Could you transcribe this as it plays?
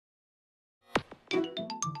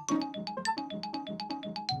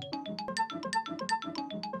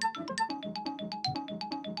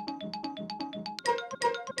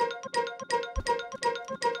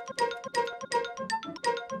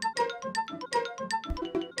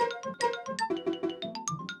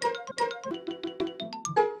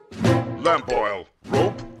Lamp oil.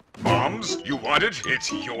 Rope? Bombs? You want it?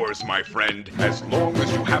 It's yours, my friend, as long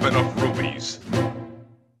as you have enough rubies.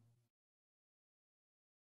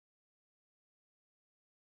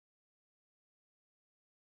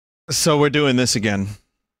 So we're doing this again.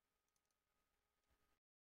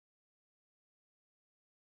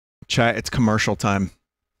 Chat, it's commercial time.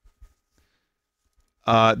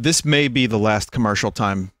 This may be the last commercial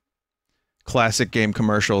time. Classic game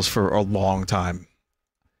commercials for a long time.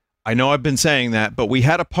 I know I've been saying that, but we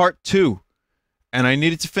had a part 2, and I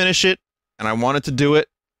needed to finish it, and I wanted to do it.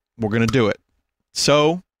 We're gonna do it.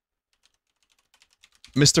 So,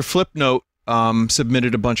 Mr. Flipnote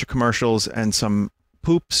submitted a bunch of commercials and some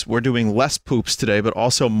poops. We're doing less poops today, but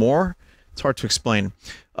also more. It's hard to explain.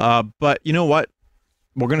 But you know what?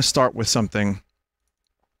 We're gonna start with something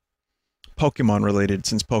Pokemon related,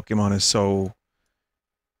 since Pokemon is so,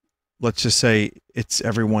 let's just say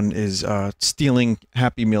everyone is stealing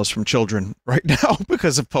Happy Meals from children right now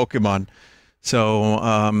because of Pokemon. So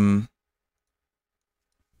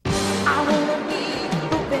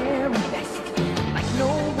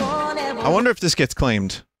I wonder if this gets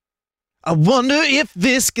claimed. I wonder if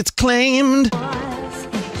this gets claimed.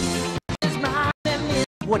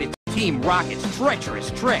 What if Team Rocket's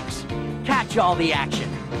treacherous tricks? Catch all the action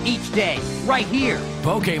each day, right here.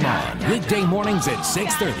 Pokemon, weekday mornings at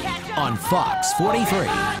 6:30 on Fox 43.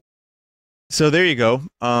 So there you go.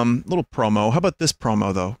 Little promo. How about this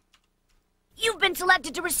promo, though? You've been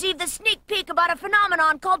selected to receive the sneak peek about a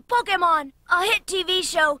phenomenon called Pokemon, a hit TV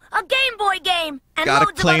show, a Game Boy game, and Gotta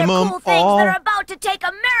loads of claim other 'em cool things all. that are about to take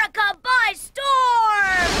America by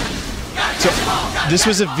storm! So this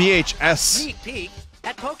was a VHS. Sneak peek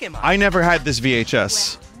at Pokemon. I never had this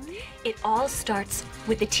VHS. It all starts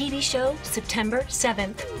with the TV show September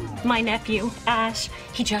 7th. My nephew, Ash,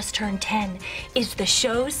 he just turned 10, is the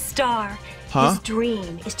show's star. Huh? His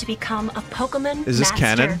dream is to become a Pokemon Is this master.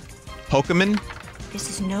 canon? Pokemon? This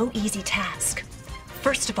is no easy task.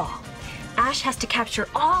 First of all, Ash has to capture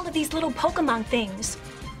all of these little Pokemon things.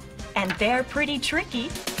 And they're pretty tricky.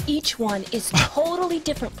 Each one is totally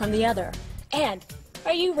different from the other. And,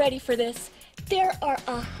 are you ready for this? There are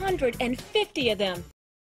 150 of them.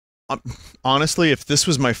 Honestly, if this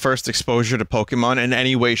was my first exposure to Pokemon in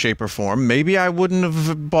any way, shape, or form, maybe I wouldn't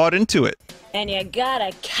have bought into it. And you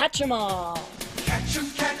gotta catch 'em all. Catch 'em,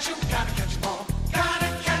 gotta catch 'em all. Gotta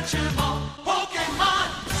catch 'em all. Pokemon!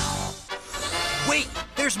 Wait,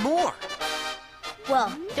 there's more.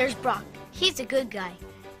 Well, there's Brock. He's a good guy.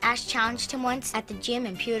 Ash challenged him once at the gym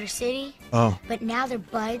in Pewter City. Oh. But now they're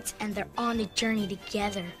buds and they're on the journey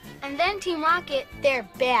together. And then Team Rocket, they're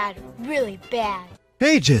bad, really bad.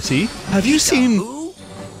 Hey, Jesse, have you seen... Who?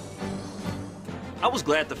 I was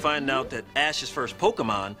glad to find out that Ash's first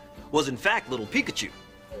Pokemon was in fact little Pikachu.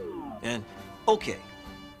 And, okay,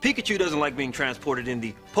 Pikachu doesn't like being transported in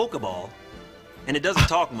the Pokeball, and it doesn't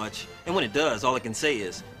talk much, and when it does, all it can say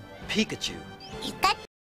is, Pikachu.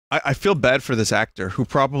 I feel bad for this actor, who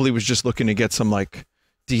probably was just looking to get some, like,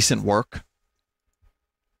 decent work.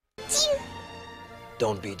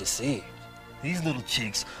 Don't be deceived. These little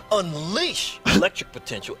cheeks unleash electric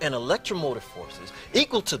potential and electromotive forces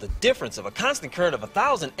equal to the difference of a constant current of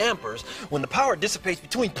 1,000 amperes when the power dissipates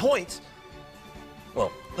between points.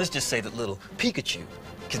 Well, let's just say that little Pikachu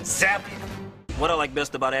can zap you. What I like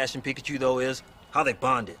best about Ash and Pikachu, though, is how they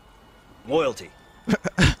bonded. Loyalty.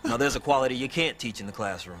 Now, there's a quality you can't teach in the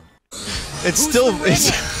classroom. It's still...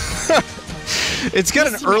 It's got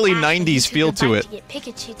an early 90s feel to it,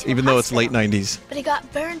 even though it's late 90s. But it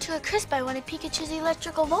got burned to a crisp by one of Pikachu's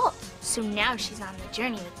electrical bolts. So now she's on the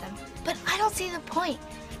journey with them. But I don't see the point.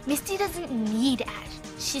 Misty doesn't need Ash.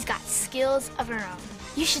 She's got skills of her own.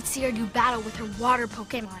 You should see her do battle with her water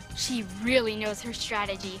Pokemon. She really knows her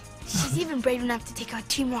strategy. She's even brave enough to take out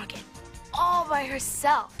Team Rocket all by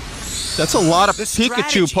herself. That's a lot of The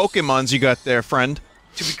Pikachu strategy. Pokemons you got there, friend.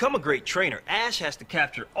 To become a great trainer, Ash has to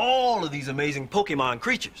capture all of these amazing Pokemon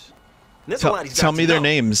creatures. And that's a lot he's got Tell to me their know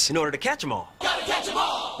names. in order to catch them all. Gotta catch 'em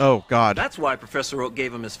all! Oh, God. That's why Professor Oak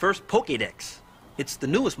gave him his first Pokédex. It's the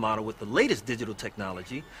newest model with the latest digital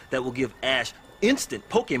technology that will give Ash instant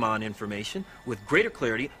Pokemon information with greater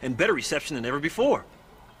clarity and better reception than ever before.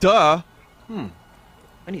 Duh.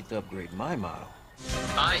 I need to upgrade my model.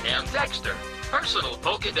 I am Dexter, personal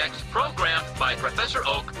Pokédex programmed by Professor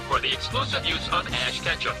Oak for the exclusive use of Ash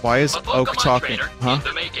Ketchum. Why is a Oak Pokemon talking? trainer Huh? in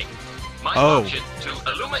the making. My Oh. function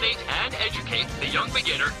to illuminate and educate the young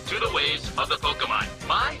beginner to the ways of the Pokemon.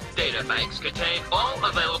 My data banks contain all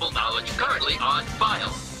available knowledge currently on file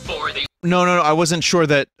for the No, I wasn't sure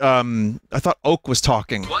that, I thought Oak was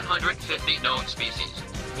talking. 150 known species.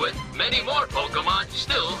 with many more Pokemon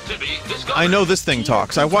still to be discovered. I know this thing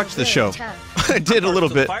talks. I watched the show. I did a little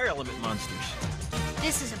bit. Fire element monsters.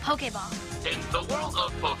 This is a Pokeball. In the world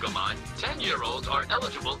of Pokemon, 10-year-olds are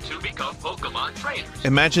eligible to become Pokemon trainers.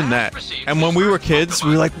 Imagine Ash that. received And when we were kids,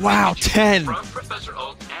 we were like, wow, 10. From Professor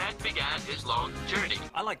Oak and began his long journey.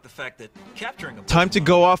 I like the fact that capturing a Time to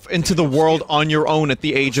go off into the world on your own at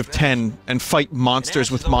the age of 10 and fight monsters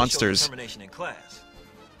with monsters. Determination in class.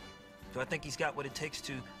 Do I think he's got what it takes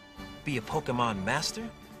to be a Pokemon master?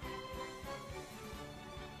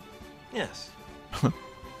 Yes.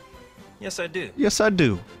 Yes, I do. Yes, I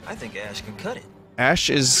do. I think Ash can cut it.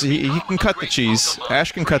 Ash is... he can cut the cheese.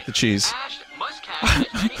 Ash can cut the cheese. Ash must catch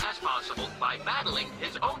as many as possible by battling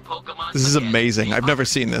his own Pokemon. This is against amazing. the I've never others.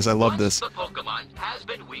 seen this. I love this. Once the Pokemon has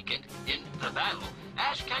been weakened in the battle,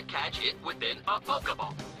 Ash can catch it within a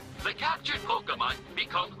Pokeball. The captured Pokemon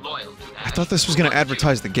become loyal to Ash. I thought this was going to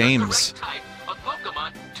advertise the games. The right type of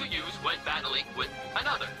Pokemon to use when battling with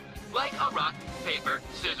another. Like a rock, paper,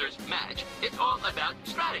 scissors match, it's all about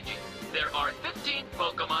strategy. There are 15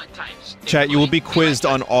 Pokemon types. Chat, you will be including quizzed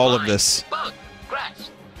on all of vine, this. Bug, grass,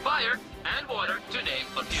 fire, and water, to name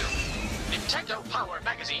a few. Nintendo Power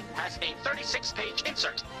Magazine has a 36-page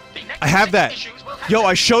insert. The next I have 6 that. issues will have Yo,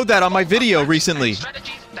 I tips, showed that on my video facts, recently. and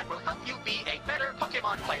strategies that will help you be a better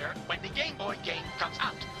Pokemon player when the Game Boy game comes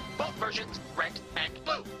out. Both versions, red and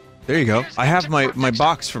blue. There you go. Here's I the have tip my for next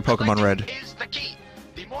box for time. Pokemon Red. Collecting is the key.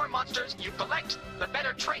 The more monsters you collect, the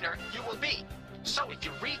better trainer you will be. So if you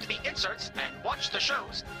read the inserts and watch the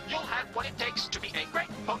shows, you'll have what it takes to be a great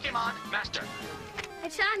Pokemon master.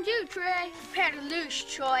 It's on you, Trey. Prepare to lose,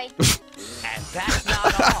 Troy. And that's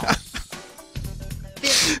not all.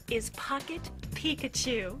 This is Pocket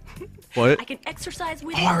Pikachu. What? I can exercise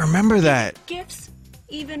with Oh, it, I remember give that. it gifts,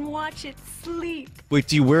 even watch it sleep. Wait,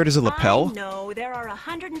 do you wear it as a I lapel? know there are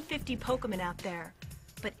 150 Pokemon out there,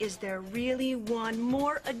 but is there really one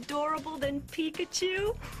more adorable than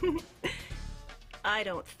Pikachu? I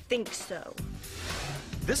don't think so.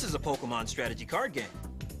 This is a Pokemon strategy card game.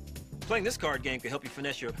 Playing this card game can help you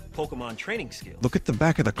finesse your Pokemon training skills. Look at the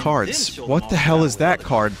back of the then cards. show them What off the in hell battle is with that others.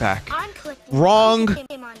 card back? I'm collecting Wrong.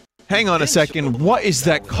 Pokemon. Hang on a Then second. show them What off is in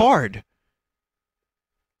battle that with others. card?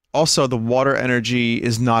 Also, the water energy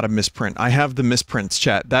is not a misprint. I have the misprints,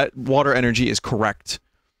 chat. That water energy is correct.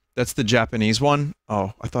 That's the Japanese one.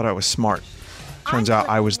 Oh, I thought I was smart. Turns I'm out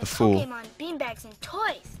I was the collecting fool. Pokemon beanbags and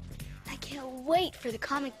toys. I can't wait for the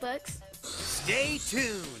comic books. Stay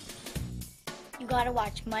tuned. You gotta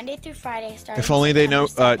watch Monday through Friday starting If only they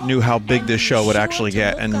September 2nd. knew how big And this be show would sure actually to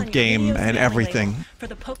get, look and on your game video and scan everything, later for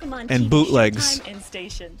the Pokemon and TV bootlegs. Showtime and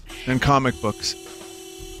station. and comic books,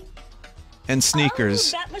 and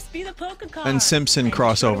sneakers. Oh, that must be the Pokecar. And Simpson Be sure to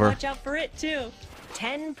crossover. watch out for it too.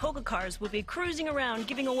 10 Pokecars will be cruising around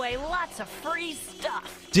giving away lots of free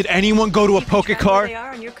stuff. Did anyone go to a You can track where they Pokecar?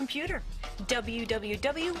 are on your computer.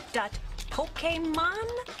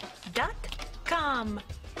 www.pokemon.com.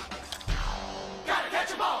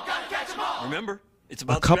 Remember, it's A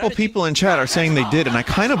about couple strategy. people in chat are saying they did, and I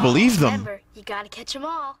kind of believe them. Remember, you gotta catch them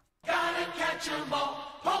all.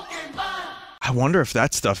 I wonder if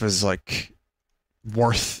that stuff is like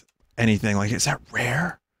worth anything. Like, is that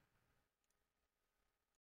rare?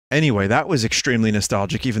 Anyway, that was extremely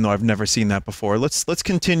nostalgic, even though I've never seen that before. Let's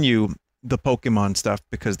continue the Pokemon stuff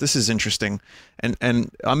because this is interesting, and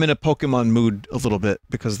I'm in a Pokemon mood a little bit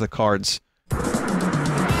because of the cards.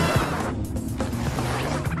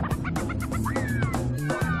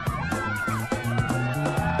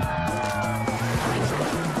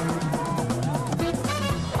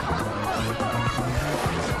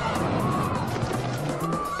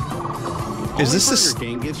 Is this Burger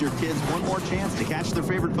King gives your kids one more chance to catch their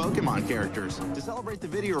favorite Pokemon characters. To celebrate the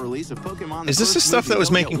video release of Pokemon, Is this the stuff that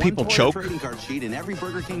was making people choke?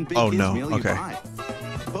 Oh, no. Okay.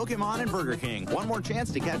 Pokemon and Burger King, one more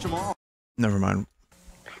chance to catch them all. Never mind.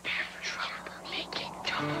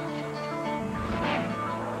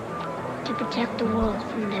 To protect the world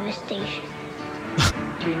from devastation.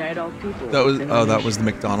 Unite all people. That was the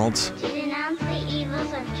McDonald's. To denounce the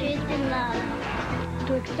evils of truth and love.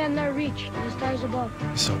 To extend our reach to the stars above.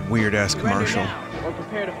 It's a weird ass commercial. Or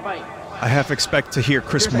prepare to fight. I half expect to hear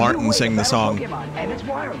Chris Martin sing the song. And it's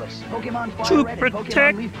wireless. Pokemon Fire To Red and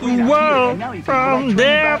protect Pokemon Leaf the Green out here, world and now you can from collect, train,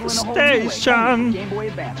 battle in a whole new way. devastation. Game Boy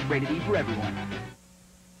Advance, rated E for everyone.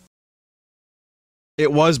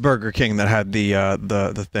 It was Burger King that had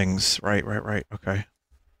the things. Right. Okay.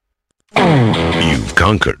 You've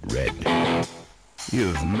conquered red.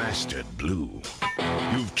 You've mastered blue.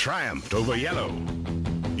 You've triumphed over yellow.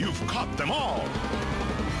 You've caught them all.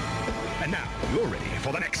 And now, you're ready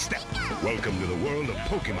for the next step. Welcome to the world of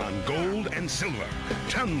Pokemon Gold and Silver.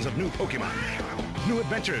 Tons of new Pokemon, new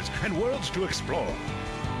adventures, and worlds to explore.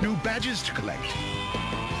 New badges to collect.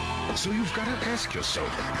 So you've got to ask yourself,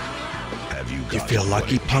 have you got You feel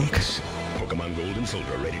lucky, punk? Pokemon Gold and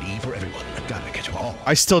Silver, rated E for everyone. Gotta catch 'em all.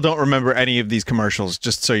 I still don't remember any of these commercials,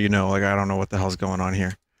 just so you know. Like, I don't know what the hell's going on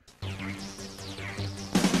here.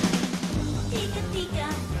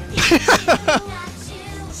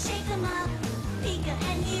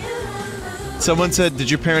 Someone said, did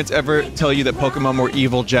your parents ever tell you that Pokemon were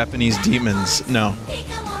evil Japanese demons? No.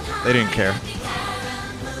 They didn't care.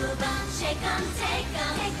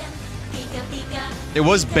 It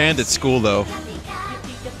was banned at school, though.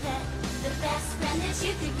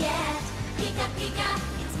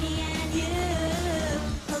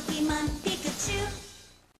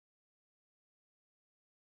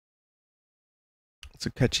 It's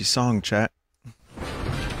a catchy song, chat.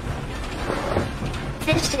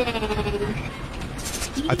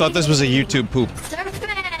 I thought this was a YouTube poop.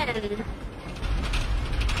 Surfing!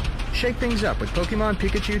 Shake things up with Pokemon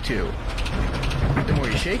Pikachu 2. The more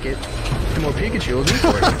you shake it, the more Pikachu will do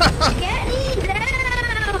for it. Get me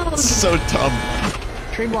down! So dumb.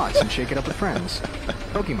 Trade once and shake it up with friends.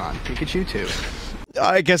 Pokemon Pikachu 2.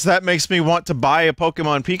 I guess that makes me want to buy a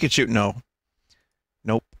Pokemon Pikachu. No.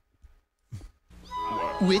 Nope.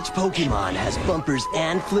 Which Pokemon has bumpers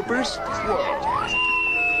and flippers?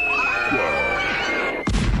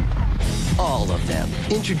 All of them.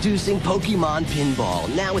 Introducing Pokemon Pinball,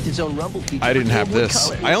 now with its own rumble feature. I didn't have this.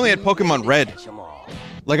 I only had Pokemon Red.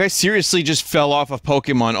 Like, I seriously just fell off of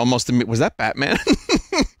Pokemon almost immediately. Was that Batman?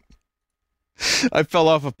 I fell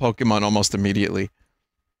off of Pokemon almost immediately.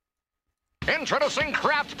 Introducing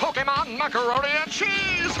Kraft Pokemon Macaroni and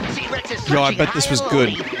Cheese! See Rex's Yo, I bet this was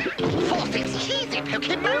good. Fourth, it's cheesy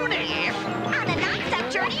Pokemon-y! On a non-stop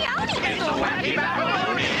journey, It's a wacky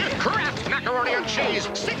macaroni! Kraft Macaroni and Cheese!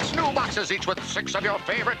 6 new boxes, each with 6 of your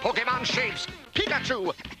favorite Pokemon shapes.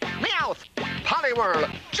 Pikachu, Meowth, Poliwhirl,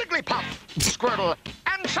 Jigglypuff, Squirtle,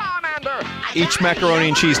 and Charmander! Each macaroni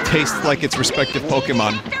and cheese tastes like its respective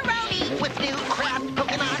Pokemon. With new Kraft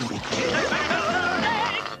Pokemon!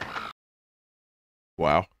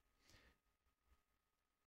 Wow.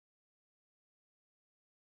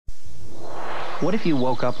 What if you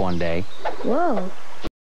woke up one day? Whoa.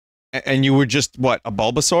 And you were just, what, a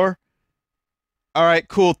Bulbasaur? Alright,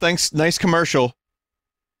 cool, thanks, nice commercial.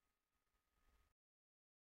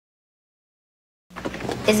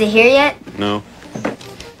 Is it here yet? No.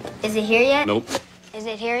 Is it here yet? Nope. Is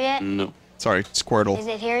it here yet? No. Sorry, Squirtle. Is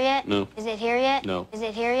it here yet? No. Is it here yet? No. Is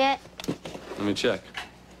it here yet? Let me check.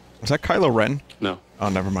 Was that Kylo Ren? No. Oh,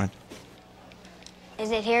 never mind. Is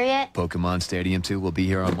it here yet? Pokemon Stadium 2 will be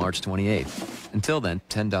here on March 28th. Until then,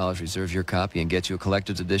 $10 reserves your copy and gets you a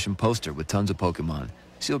collector's edition poster with tons of Pokemon.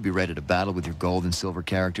 So you'll be ready to battle with your gold and silver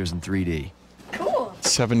characters in 3D. Cool.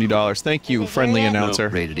 $70. Thank you, friendly announcer.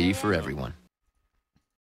 Rated E for everyone.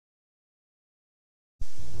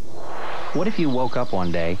 What if you woke up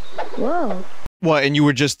one day? Whoa. What, and you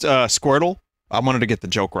were just, Squirtle? I wanted to get the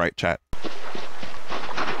joke right, chat.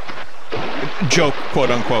 Joke,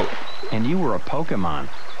 quote-unquote. And you were a Pokemon.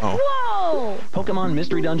 Oh. Whoa! Pokemon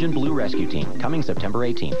Mystery Dungeon Blue Rescue Team, coming September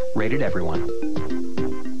 18th. Rated everyone.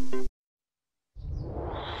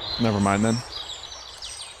 Never mind then.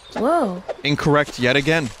 Whoa. Incorrect yet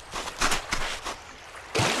again.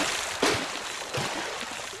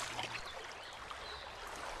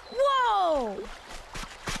 Whoa!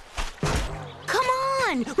 Come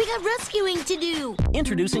on! We got rescuing to do!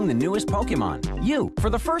 Introducing the newest Pokemon. You, for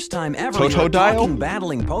the first time ever, Totodile?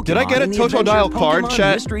 battling Pokemon. Did I get a in the adventure Totodile card, Pokemon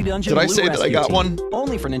chat? Mystery Dungeon Did I Blue say that I Rescue got Team. one?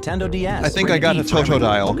 Only for Nintendo DS. I think I got a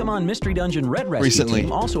Totodile. Pokemon Mystery Dungeon Red Rescue recently.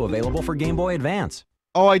 Team, also available for Game Boy Advance.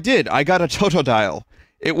 Oh, I did. I got a Totodile.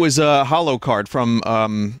 It was a holo card from,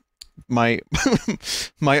 my,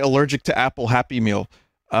 my allergic to apple Happy Meal.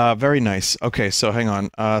 Very nice. Okay, so hang on.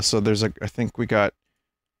 So there's a, I think we got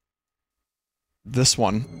this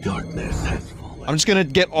one. Darkness has fallen. I'm just gonna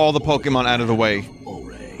get all the Pokemon out of the way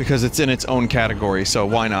because it's in its own category, so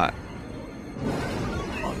why not?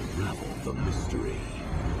 Unravel the mystery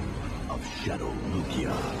of Shadow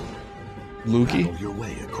Lugia. Luigi? Battle your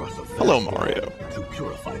way across a Hello, vast Mario. world to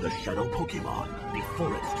purify the Shadow Pokemon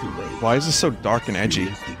before it's too late. Why is this so dark and edgy?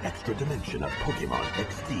 Experience the extra dimension of Pokemon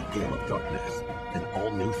XD Game of Darkness, an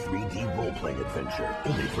all-new 3D role-playing adventure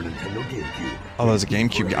only for Nintendo GameCube. Oh, there's a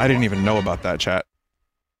GameCube. I didn't even know about that, chat.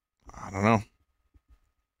 I don't know.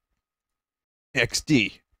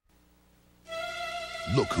 XD.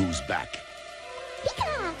 Look who's back.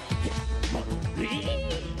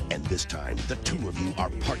 And This time, the two of you are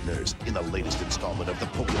partners in the latest installment of the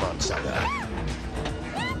Pokemon saga.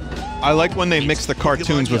 I like when they mix the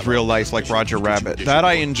cartoons with real life, like Roger Rabbit. That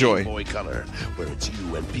I enjoy. Game Boy Color, where it's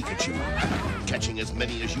you and Pikachu catching as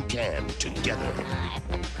many as you can together.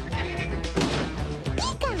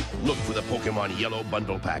 Look for the Pokemon Yellow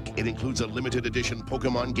Bundle Pack. It includes a limited edition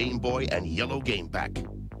Pokemon Game Boy and Yellow Game Pack.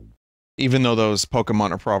 Even though those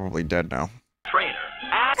Pokemon are probably dead now.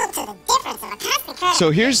 So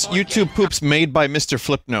here's YouTube poops made by Mr.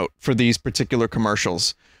 Flipnote for these particular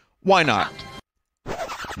commercials. Why not?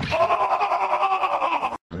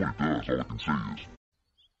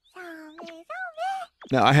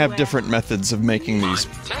 Now, I have different methods of making these,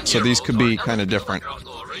 so these could be kind of different.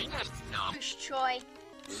 Troy.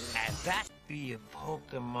 And that be a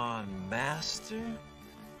Pokemon Master?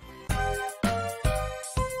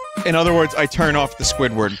 In other words, I turn off the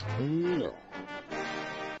Squidward.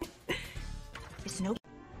 It's no.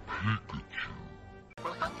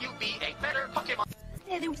 Will help you be a better Pokemon.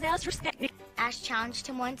 Ash challenged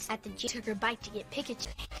him once at the gym. Took her bite to get Pikachu.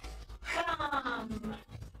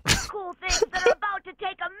 Cool things that are about to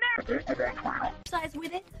take a Size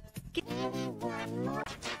with it.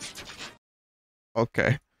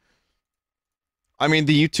 Okay. I mean,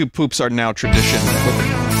 the YouTube poops are now tradition.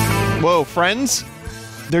 Whoa, friends?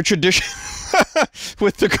 They're tradition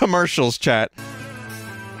with the commercials, chat.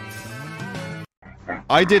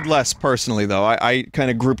 I did less, personally, though. I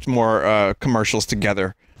kind of grouped more commercials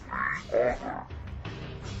together.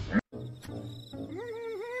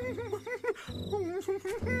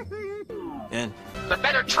 And the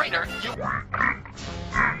better trainer you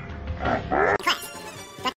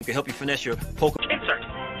can help you finesse your Pokemon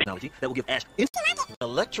technology that will give Ash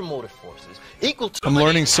electromotive forces equal to. I'm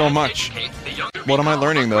learning so much. What am I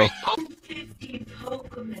learning, though?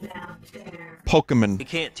 Pokemon. You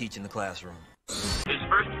can't teach in the classroom. his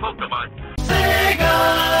first Pokemon.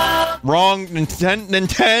 Wrong,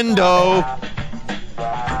 Nintendo.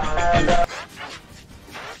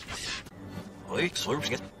 Wait, slurps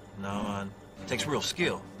get. No, man. It takes real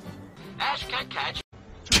skill. Ash can catch.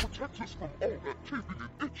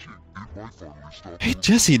 Hey,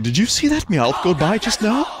 Jesse, did you see that Meowth go by just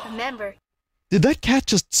now? Remember. Did that cat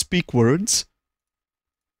just speak words?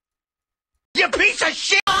 You piece of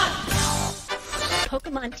shit!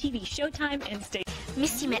 Pokemon TV Showtime and stay.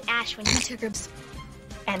 Misty met Ash when he took her.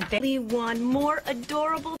 And they won more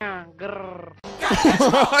adorable.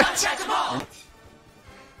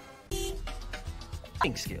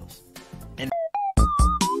 Skills. And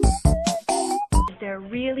there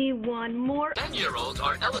really one more. 10-year-olds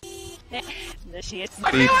are eligible. I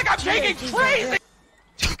feel like I'm taking crazy!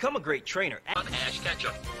 To become a great trainer, Ash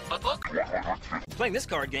Ketchum. A book. Playing this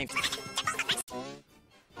card game.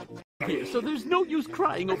 Here, so there's no use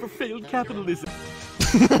crying over failed capitalism.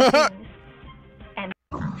 And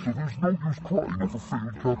so there's no use crying over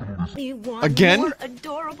failed capitalism. you want Again? more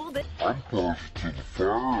adorable than. I'm passed to the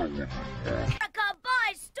fire element.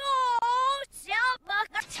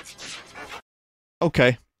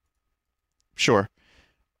 Okay. Sure.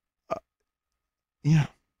 Yeah.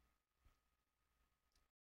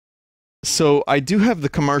 So, I do have the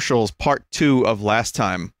commercials, part 2 of last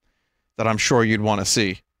time, that I'm sure you'd want to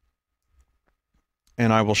see.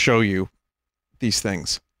 And I will show you these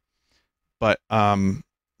things. But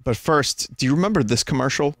first, do you remember this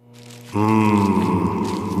commercial?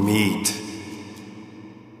 Meat.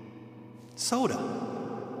 Soda.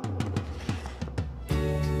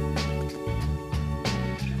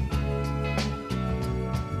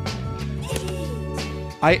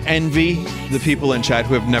 I envy the people in chat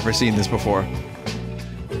who have never seen this before.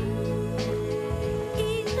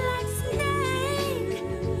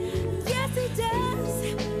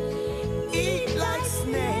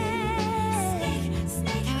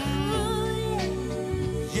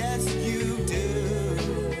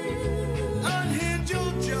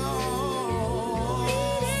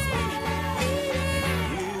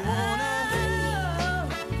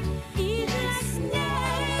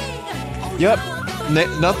 Yep.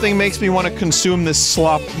 Nothing makes me want to consume this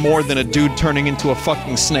slop more than a dude turning into a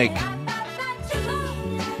fucking snake.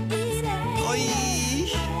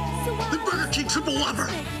 The Burger King triple whopper!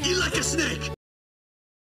 Eat like a snake!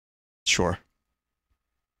 Sure.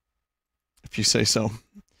 If you say so.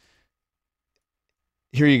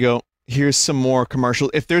 Here you go. Here's some more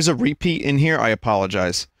commercials. If there's a repeat in here, I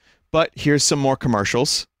apologize. But here's some more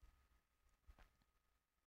commercials.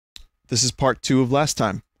 This is part 2 of last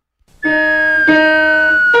time.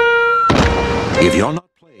 If you're not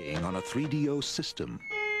playing on a 3DO system,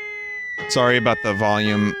 Sorry about the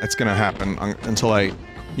volume. It's gonna happen until I,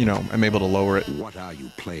 you know, am able to lower it. what are you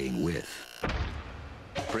playing with?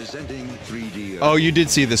 Presenting 3D. Oh, you did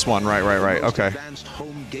see this one. Right. Okay.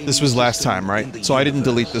 This was last time, right? So I didn't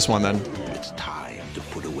delete this one then. It's time to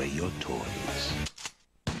put away your toys.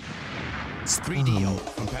 It's 3DO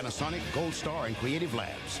from Panasonic, Gold Star, and Creative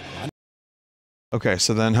Labs. Okay,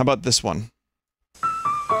 so then how about this one?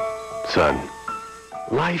 Son,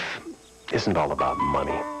 life isn't all about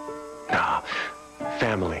money. Nah,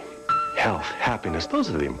 family, health, happiness, those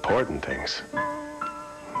are the important things.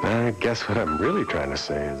 I guess what I'm really trying to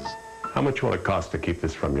say is, how much will it cost to keep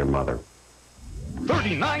this from your mother?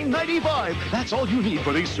 $39.95. That's all you need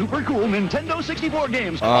for these super cool Nintendo 64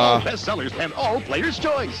 games. All bestsellers and all players'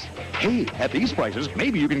 choice. Hey, at these prices,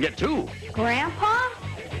 maybe you can get two. Grandpa?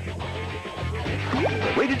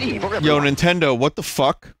 Rated E for everyone. Yo, Nintendo, what the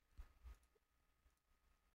fuck?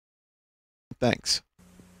 Thanks.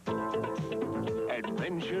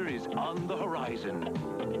 Adventure is on the horizon.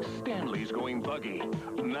 Stanley's going buggy.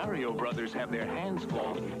 Mario Brothers have their hands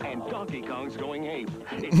full, and Donkey Kong's going ape.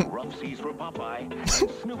 It's rough seas for Popeye, and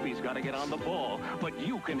Snoopy's got to get on the ball. But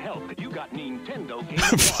you can help. You got Nintendo games.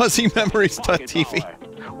 Fuzzymemories.tv.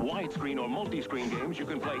 Widescreen or multi-screen games you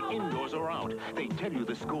can play indoors or out. They tell you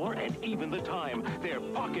the score and even the time. Their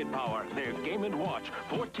pocket power, their Game & Watch,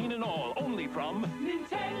 14 in all, only from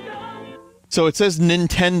Nintendo. So it says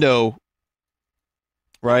Nintendo,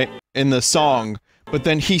 right, in the song, but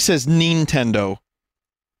then he says Nintendo.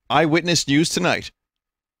 Eyewitness news tonight.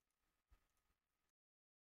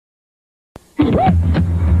 He's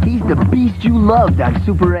the beast you loved on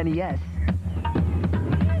Super NES.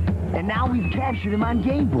 And now we've captured him on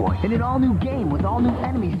Game Boy in an all-new game with all new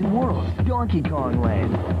enemies and worlds. Donkey Kong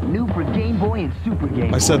Land. New for Game Boy and Super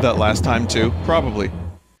Game Boy. I said that last time too, probably.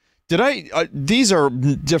 Did I? These are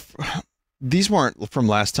these weren't from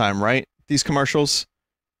last time, right? These commercials?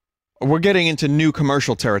 We're getting into new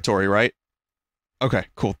commercial territory, right? Okay,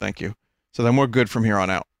 cool, thank you. So then we're good from here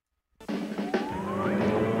on out.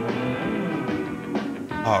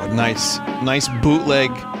 Oh, nice. Nice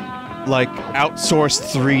bootleg, like,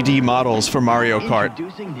 outsourced 3D models for Mario Kart.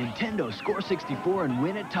 Introducing Nintendo Score 64 and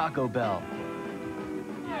win at Taco Bell.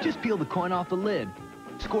 Just peel the coin off the lid.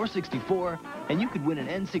 Score 64, and you could win an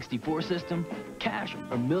N64 system, cash,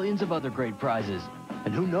 or millions of other great prizes.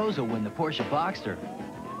 And who knows who'll win the Porsche Boxster.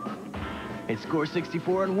 It's Score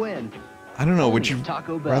 64 and win. I don't know, would you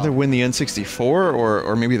rather win the N64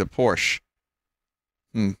 or maybe the Porsche?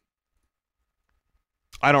 I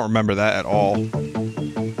don't remember that at all.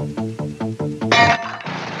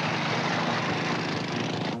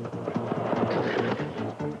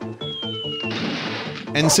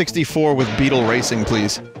 N64 with Beetle Racing,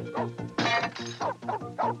 please.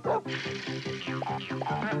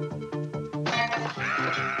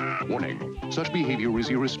 Warning. Such behavior is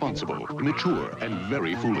irresponsible, immature, and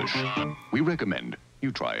very foolish. We recommend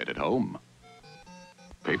you try it at home.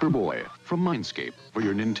 Paperboy from Mindscape for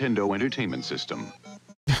your Nintendo Entertainment System.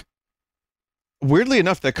 Weirdly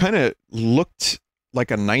enough, that kind of looked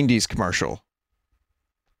like a 90s commercial.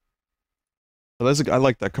 So I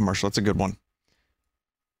like that commercial. That's a good one.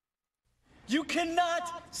 You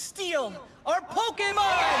cannot steal our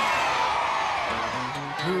Pokemon!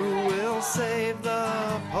 Who will save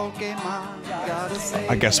the Pokemon? Gotta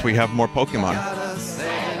save I guess we have more Pokemon. gotta save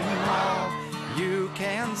them all. You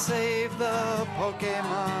can save the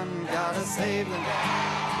Pokemon. Gotta save them. You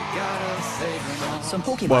gotta save them all. Some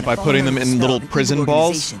Pokemon What, by fall putting under them the in spell little of an prison evil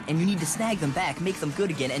balls? organization, and you need to snag them back, make them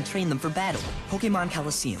good again, and train them for battle. Pokemon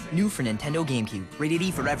Coliseum, new for Nintendo GameCube, rated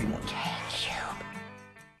E for everyone.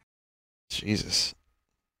 Jesus.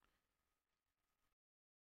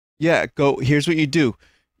 Yeah, here's what you do.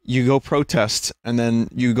 You go protest, and then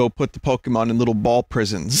you go put the Pokemon in little ball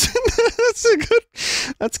prisons.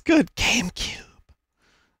 That's good. GameCube.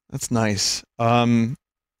 That's nice. Don't,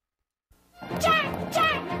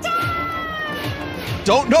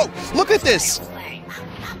 no! Look at this!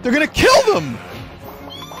 They're gonna kill them!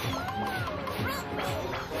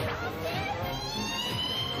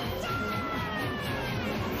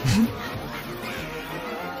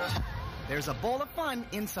 There's a bowl of fun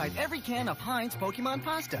inside every can of Heinz Pokemon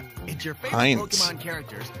pasta. It's your favorite Heinz. Pokemon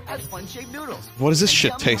characters as fun-shaped noodles. What does this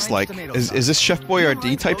shit And taste yummy like? Heinz tomato Is sauce. this Chef Boyardee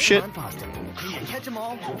Heinz type shit? Pokemon pasta. Can you catch them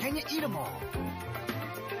all? Can you eat them all?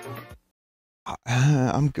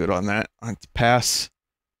 I'm good on that. Pass.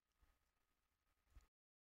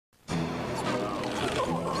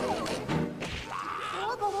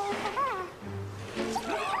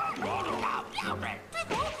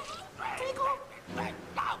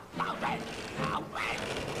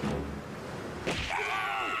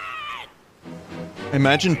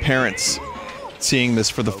 Imagine parents seeing this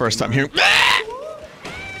for the first time, hearing.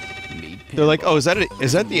 They're like, "Oh, is that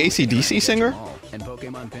the AC/DC singer?" And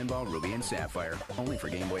Pokemon Pinball Ruby and Sapphire, only for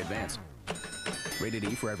Game Boy Advance. Rated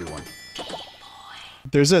E for everyone.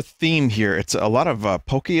 There's a theme here. It's a lot of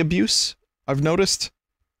poke abuse, I've noticed.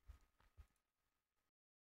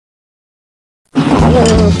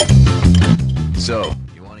 So,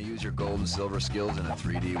 you want to use your gold and silver skills in a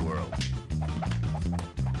 3D world.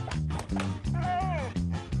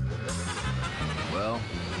 Well,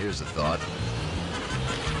 here's a thought.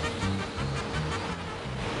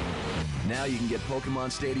 Now you can get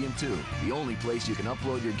Pokemon Stadium 2, the only place you can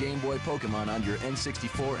upload your Game Boy Pokemon onto your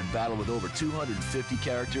N64 and battle with over 250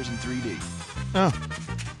 characters in 3D. Oh.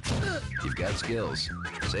 You've got skills.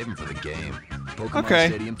 Save them for the game. Pokemon Okay.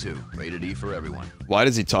 Stadium 2, rated E for everyone. Why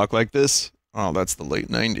does he talk like this? Oh, that's the late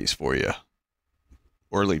 90s for you.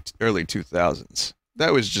 Early 2000s.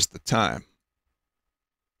 That was just the time.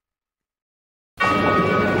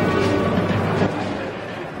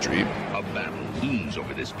 Dream. A battle looms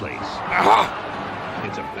over this place.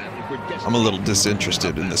 It's a battle for destiny. I'm a little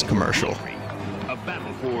disinterested in this commercial. A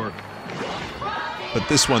battle for... But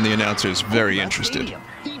this one, the announcer is very interested. Stadium,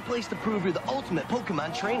 the place to prove you're the ultimate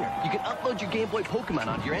Pokemon trainer. You can upload your Game Boy Pokemon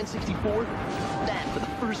onto your N64. Then, for the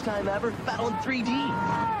first time ever, battle in 3D.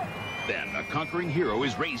 Then a conquering hero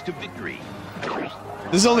is raised to victory.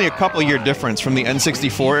 This is only a couple year difference from the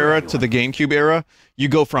N64 era to the GameCube era. You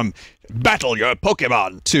go from battle your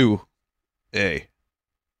Pokemon to, hey,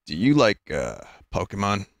 do you like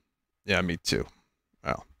Pokemon? Yeah, me too.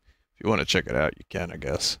 Well, if you want to check it out, you can, I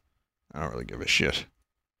guess. I don't really give a shit.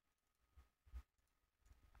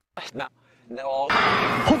 No.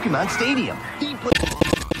 Pokemon Stadium.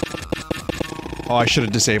 Oh, I should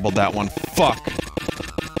have disabled that one. Fuck.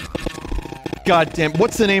 God damn.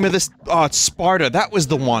 What's the name of this? Oh, it's Sparta. That was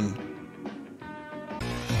the one.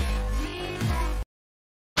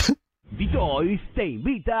 Vitoy te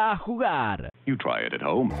invita a jugar. You try it at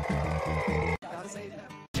home.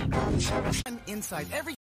 Inside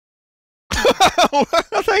every...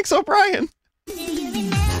 Thanks, O'Brien. He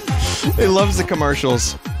loves the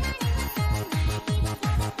commercials.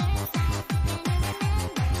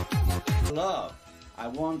 Love, I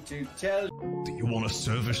want to tell you. Do you want a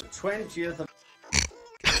service? 20th of...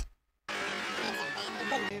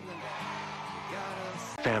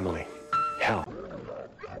 Family. Health.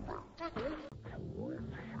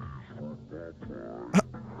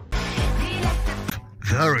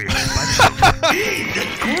 Very expensive.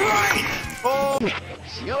 Great! Oh!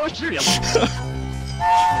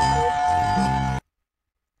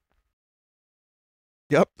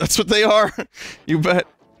 Yep, that's what they are. You bet.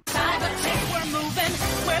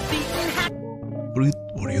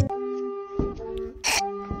 What are you?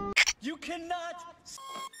 You cannot...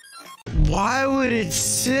 Why would it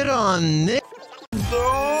sit on this? No!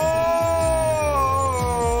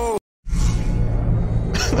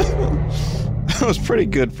 That was pretty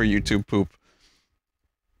good for YouTube poop.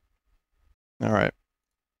 Alright.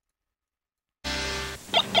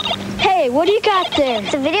 Hey, what do you got there?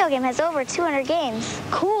 The video game has over 200 games.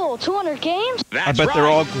 Cool, 200 games? I bet they're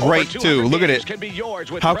all great too. Look at it.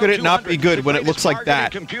 How could it not be good when it looks like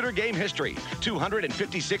that? Computer game history.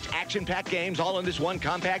 256 action-packed games all in this one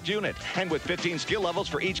compact unit. And with 15 skill levels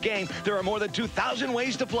for each game, there are more than 2,000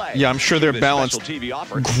 ways to play. Yeah, I'm sure they're balanced. TV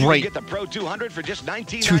offer, great. You can get the Pro 200 for just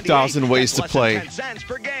 $19.98. 2,000 ways to That's play. less than 10 cents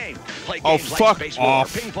per game. Play Oh, games like fuck Space War,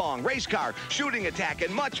 off. Ping pong, race car, shooting attack,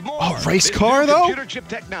 and much more. Oh, race This car, new though? Computer chip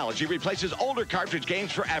technology replaces older cartridge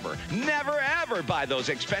games forever. Never ever buy those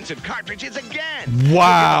expensive cartridges again.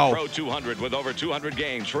 Wow. You get the Pro 200 with over 200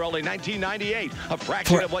 games for only $19.98, a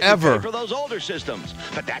fraction of what you Forever. pay for those older systems.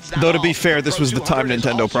 But that's not Though to all. be fair, The this Pro was the time 200 is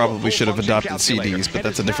Nintendo also probably a should have full-function adopted calculator, CDs, but and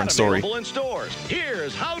that's a it's different not story. available in stores.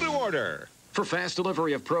 Here's how to order. For fast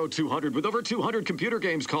delivery of Pro 200 with over 200 computer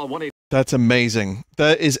games, call 1-800. That's amazing.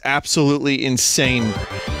 That is absolutely insane.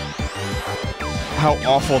 How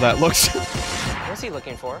awful that looks. What's he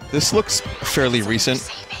looking for? This looks fairly recent.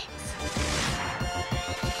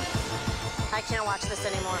 I can't watch this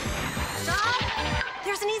anymore. Stop!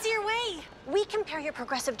 There's an easier way. We compare your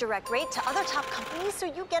Progressive Direct rate to other top companies so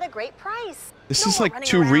you get a great price. This No is more like running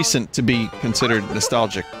too around. recent to be considered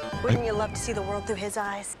nostalgic. Wouldn't you love to see the world through his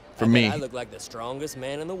eyes? For me. I look like the strongest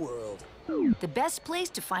man in the world. The best place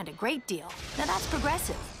to find a great deal. Now that's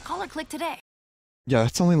Progressive. Call or click today. Yeah,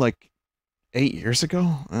 that's only like 8 years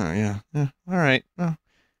ago. Oh yeah. Yeah. All right. Oh.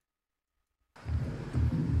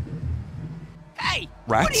 Hey,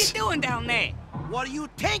 Rats? what are you doing down there? What do you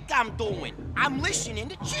think I'm doing? I'm listening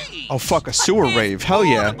to cheese. Oh fuck, a sewer rave. Hell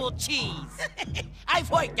yeah. Portable cheese. I've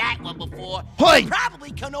heard that one before. Hey! You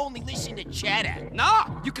probably can only listen to cheddar.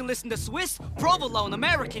 No, you can listen to Swiss, provolone,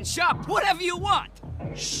 American sharp, whatever you want.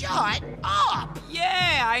 Shut up!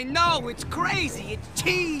 Yeah, I know, it's crazy. It's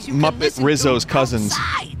cheese you Muppet Rizzo's cousins.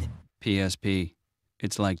 PSP.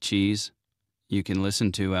 It's like cheese you can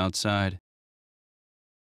listen to outside.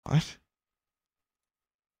 What?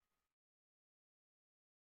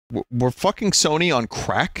 We're fucking Sony on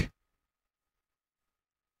crack?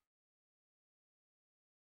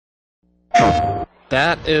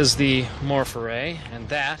 That is the Morph Array, and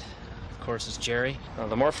that, of course, is Jerry.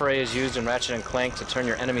 The Morph Array is used in Ratchet and Clank to turn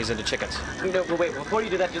your enemies into chickens. No, wait, before you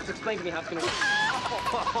do that, just explain to me how it's gonna work.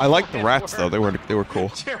 I like the rats though. They were cool.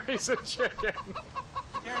 Jerry's a chicken.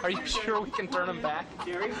 Are you sure we can turn him back,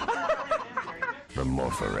 Jerry? The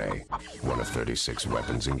Morph Array, one of 36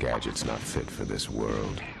 weapons and gadgets not fit for this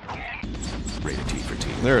world. Rated T for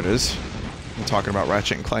teen. There it is. I'm talking about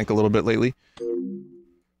Ratchet and Clank a little bit lately.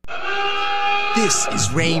 This is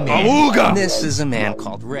Rayman. Awooga! And this is a man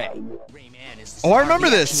called Ray. Rayman is the Oh, I remember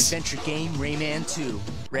this. adventure game Rayman 2.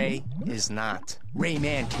 Ray is not.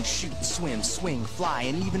 Rayman can shoot, swim, swing, fly,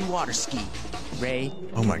 and even water ski. Ray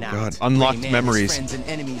Oh my cannot. god. Unlocked Rayman memories. has friends and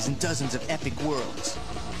enemies in dozens of epic worlds.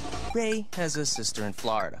 Ray has a sister in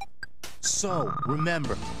Florida. So,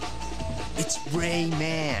 remember, it's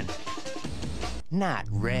Rayman, not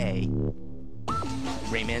Ray.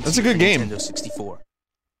 Rayman That's 2 a good for game. Nintendo 64.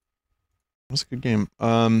 That's a good game.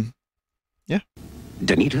 Yeah.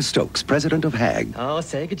 Danita Stokes, president of HAG. Oh,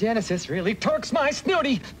 Sega Genesis really torques my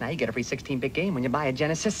snooty. Now you get a free 16-bit game when you buy a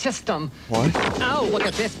Genesis system. What? Oh, look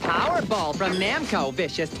at this Powerball from Namco.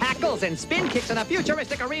 Vicious tackles and spin kicks in a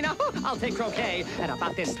futuristic arena. I'll take croquet. And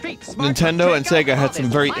about this street smart Nintendo and Sega had some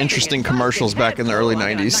very interesting commercials back in the early I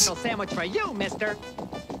got a 90s. knuckle sandwich for you, mister.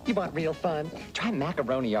 You want real fun? Try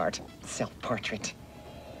macaroni art. Self-portrait.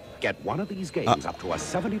 Get one of these games up to a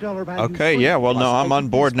 $70 value. Okay, free, yeah, well, plus no, I'm on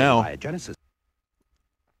board now. buy a Genesis.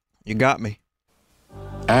 You got me.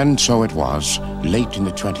 And so it was, late in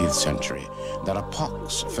the 20th century, that a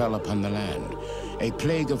pox fell upon the land, a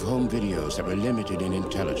plague of home videos that were limited in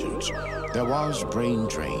intelligence. There was brain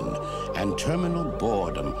drain, and terminal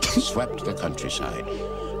boredom swept the countryside.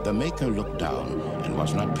 The maker looked down and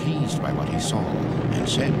was not pleased by what he saw, and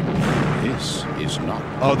said, "This is not..."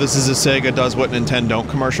 Oh, this is a Sega does what Nintendo don't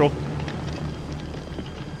commercial?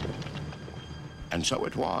 And so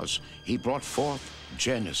it was. He brought forth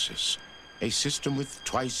Genesis, a system with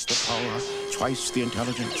twice the power, twice the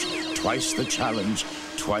intelligence, twice the challenge,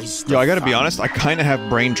 twice the Yo, I gotta be fun. honest, I kinda have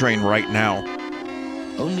brain drain right now.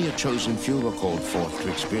 Only a chosen few were called forth to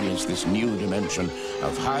experience this new dimension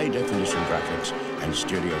of high-definition graphics and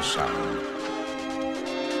stereo sound.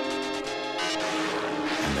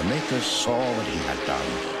 And the makers saw what he had done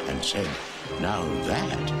and said, "Now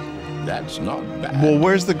that's not bad." Well,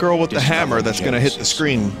 where's the girl with the Discover hammer that's gonna hit the Genesis,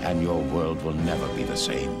 screen? and your world will never be the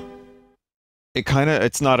same.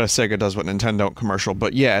 It's not a Sega does what Nintendo don't commercial,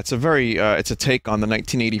 but yeah, it's a very, it's a take on the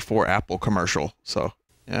 1984 Apple commercial, so,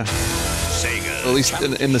 yeah. Sega. At least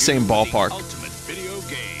in the same ballpark. Ultimate video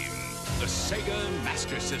game. The Sega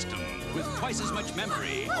Master System. With twice as much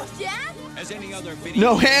memory. Oh, Dad? As any other video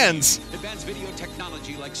No game. hands! Advanced video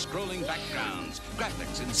technology like scrolling backgrounds,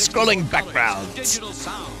 graphics, and Scrolling 64 backgrounds. colors, digital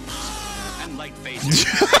sounds, and light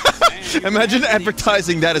phasers. Imagine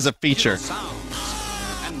advertising that as a feature.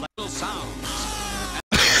 And little sounds.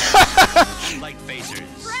 And light phasers.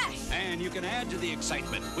 And you can add to the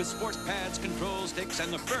excitement with sports pads, control sticks,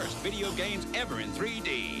 and the first video games ever in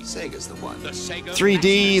 3D. Sega's the one. The Sega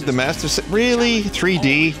 3D, the Master System. Really?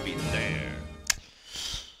 3D?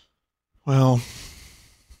 Well,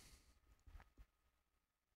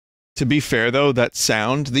 to be fair though, that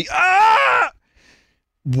sound, the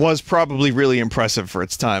was probably really impressive for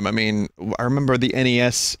its time. I mean, I remember the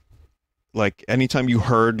NES, like anytime you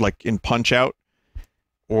heard like in Punch-Out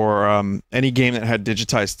or any game that had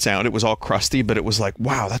digitized sound, it was all crusty, but it was like,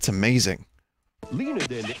 wow, that's amazing.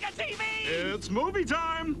 It's movie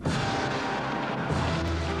time!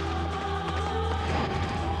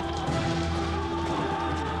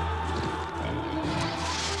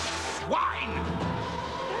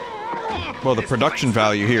 Well, the production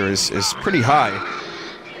value here is pretty high.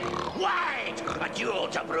 Wait! But you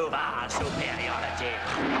to prove our superiority.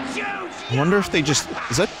 I wonder if they just...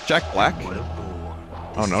 Is that Jack Black?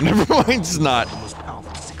 Oh no, never mind, it's not. The most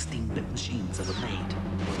powerful 16-bit machines ever made.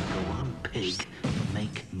 Go on, pig.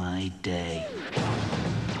 Make my day.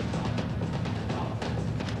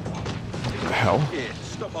 What the hell? Yeah,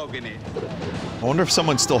 stop hogging it. I wonder if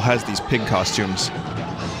someone still has these pig costumes.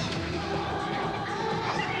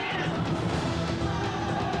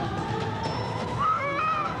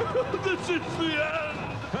 This is the end!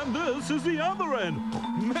 And this is the other end!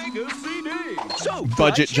 Mega CD! So,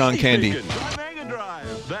 Budget John Candy. Mega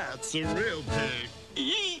Drive, that's a real pig.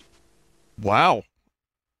 Wow.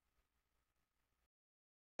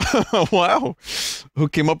 Wow. Who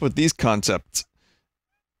came up with these concepts?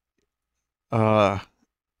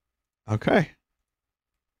 Okay.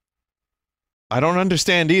 I don't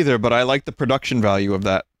understand either, but I like the production value of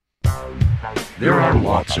that. There are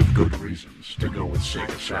lots of good reasons to go with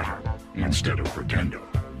Sega Saturn instead of Pretendo.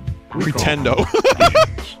 Pretendo.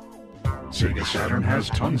 Sega Saturn has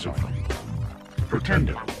tons of them.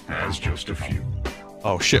 Pretendo has just a few.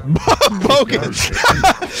 Oh shit. Bogus!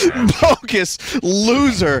 Bogus!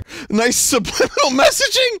 Loser! Nice subliminal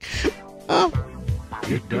messaging! Oh.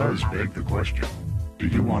 It does beg the question, do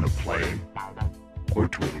you want to play or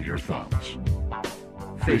twiddle your thumbs?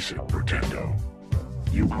 Face it, Pretendo,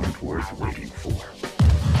 you weren't worth waiting for.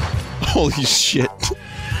 Holy shit.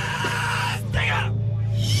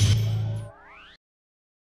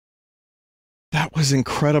 That was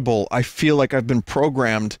incredible. I feel like I've been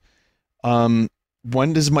programmed.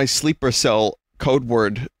 When does my sleeper cell code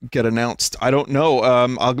word get announced? I don't know.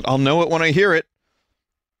 I'll know it when I hear it.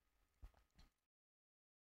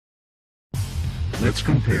 Let's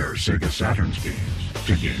compare Sega Saturn's games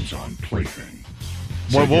to games on Plaything.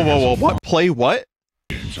 Whoa. What? Play what?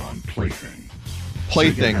 Games on Plaything.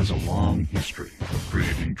 Plaything. Sega has a long history of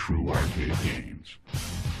creating true arcade games.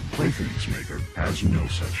 Plaything's maker has no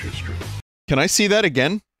such history. Can I see that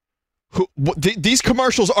again? These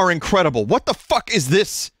commercials are incredible. What the fuck is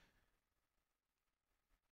this?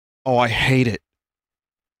 Oh, I hate it.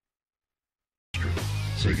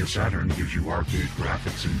 Sega Saturn gives you arcade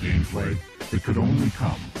graphics and gameplay that could only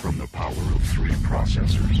come from the power of 3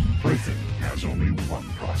 processors. Plaything has only 1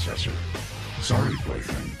 processor. Sorry,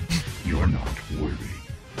 Plaything, you're not worthy.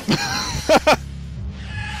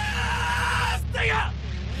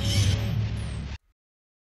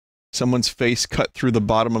 Someone's face cut through the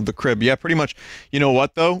bottom of the crib. Yeah, pretty much. You know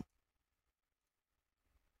what, though?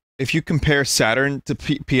 If you compare Saturn to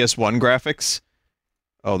PS1 graphics...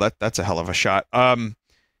 Oh, that's a hell of a shot.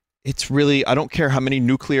 It's really... I don't care how many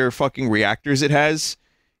nuclear fucking reactors it has.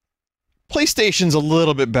 PlayStation's a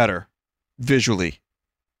little bit better. Visually.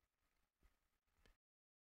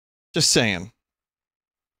 Just saying.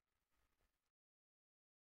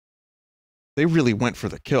 They really went for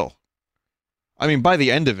the kill. I mean, by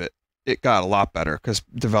the end of it, it got a lot better because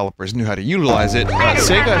developers knew how to utilize it.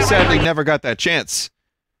 Sega sadly never got that chance.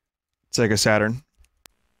 Sega Saturn.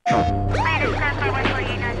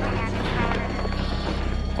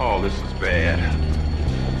 Oh, this is bad.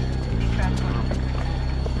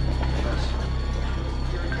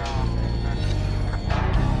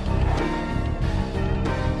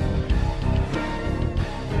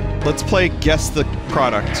 Let's play Guess the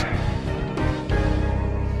Product.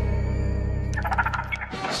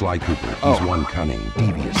 Sly Cooper, he's one cunning,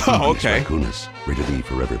 devious, raccoonus. Rated E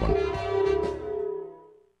for everyone.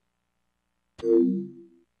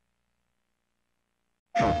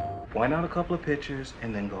 Point out a couple of pictures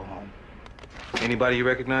and then go home. Anybody you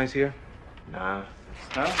recognize here? Nah.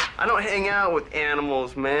 Huh? I don't hang out with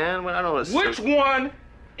animals, man. I don't. Which one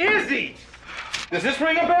is he? Does this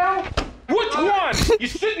ring a bell? Which one? You're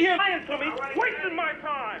sitting here lying to me, wasting my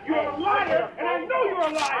time. You're a liar, and I know you're a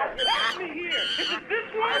liar. Ask me here. Is it this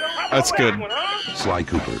one? That's good. One, huh? Sly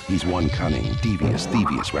Cooper, he's one cunning, devious,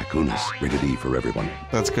 raccoonus. Rated E for everyone.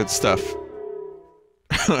 That's good stuff.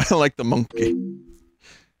 I like the monkey.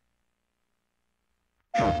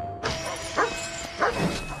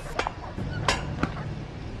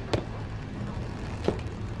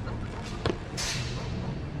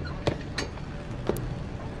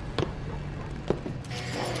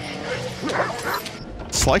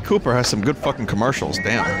 Sly Cooper has some good fucking commercials,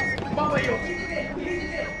 damn.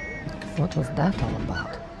 What was that all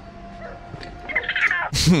about?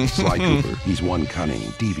 Sly Cooper, he's one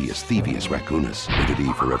cunning, devious, raccoonus. Rated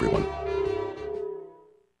E for everyone.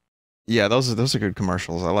 Yeah, those are good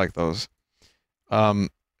commercials. I like those. Now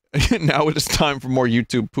it is time for more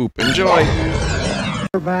YouTube poop. Enjoy.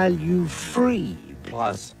 Value free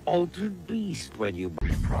plus altered beast when you buy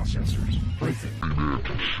processors.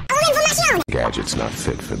 Gadget's not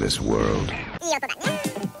fit for this world.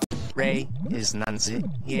 Ray is Nancy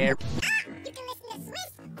here.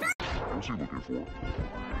 What's he looking for?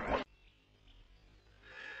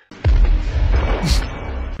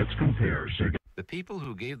 Let's compare Sega. The people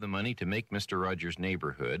who gave the money to make Mr. Rogers'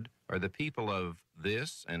 Neighborhood are the people of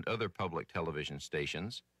this and other public television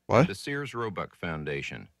stations. What? The Sears Roebuck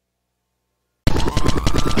Foundation.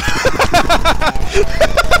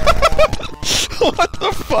 What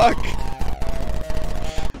the fuck?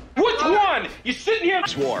 Which one? You're sitting here.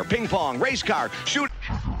 War, ping pong, race car, shoot.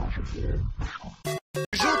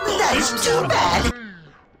 That's too bad.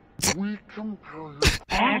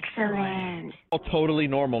 Excellent. All totally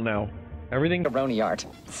normal now. Everything. Baroni art.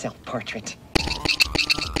 Self-portrait.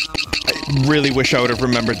 I really wish I would have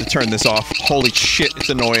remembered to turn this off. Holy shit, it's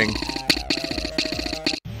annoying.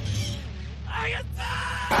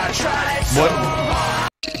 What?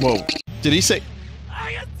 Whoa. Did he say?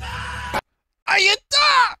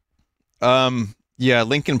 Ayata! Yeah,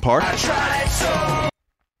 Linkin Park.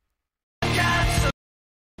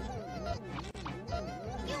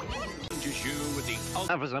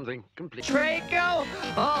 For something complete. Draco,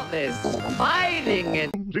 all this fighting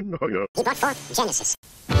and... Spot for Genesis.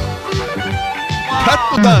 Cut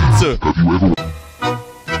the dance!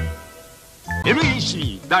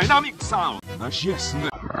 NEC Dynamic Sound.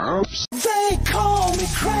 They call me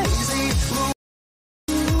crazy.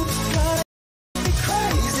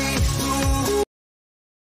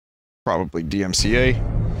 Probably DMCA.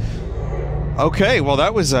 Okay, well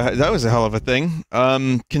that was a hell of a thing.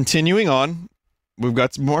 Continuing on, we've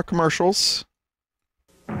got some more commercials.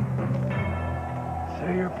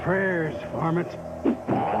 Say your prayers, varmint.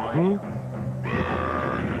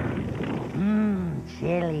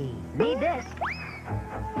 Chili. Need this.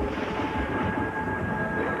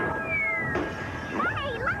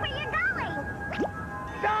 Hey, look where you're going.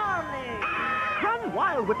 Darling! Run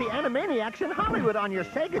wild with the Animaniacs in Hollywood on your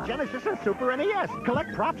Sega Genesis and Super NES.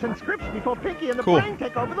 Collect props and scripts before Pinky and the Cool. Brain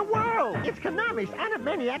take over the world. It's Konami's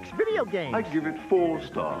Animaniacs video game. I give it 4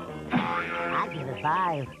 stars. I give it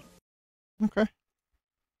 5. Okay.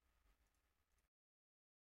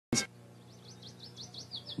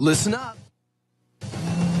 Listen up.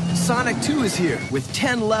 Sonic 2 is here with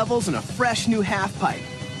 10 levels and a fresh new half-pipe.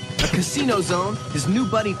 A casino zone, his new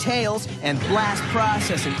buddy Tails, and blast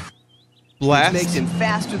processing. Blast? Which makes him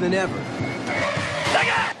faster than ever.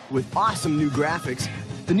 With awesome new graphics,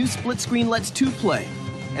 the new split screen lets 2 play,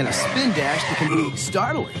 and a spin dash that can be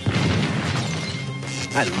startling.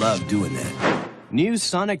 I love doing that. New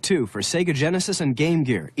Sonic 2 for Sega Genesis and Game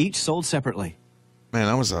Gear, each sold separately. Man,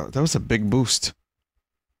 that was a big boost.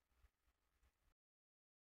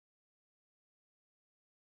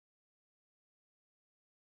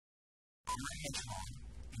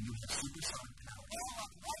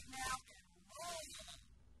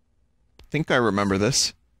 I think I remember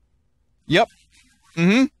this. Yep.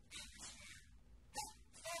 Mm-hmm.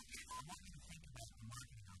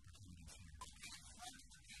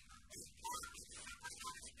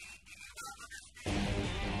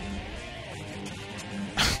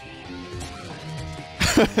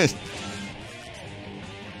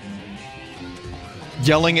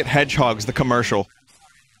 Yelling at hedgehogs, the commercial.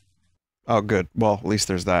 Oh, good. Well, at least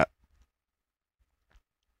there's that.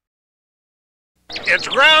 It's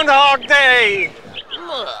Groundhog Day!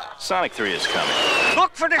 Sonic 3 is coming.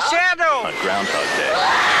 Look for the shadow! On Groundhog Day.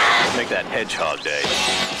 Make that Hedgehog Day.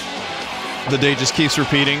 The day just keeps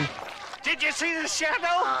repeating. Did you see the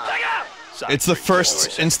shadow? It's the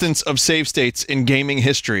first instance of save states in gaming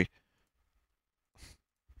history.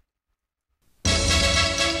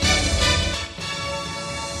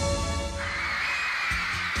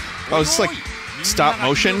 Oh, it's like stop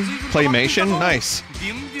motion, playmation, nice.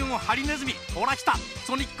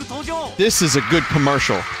 This is a good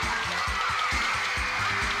commercial.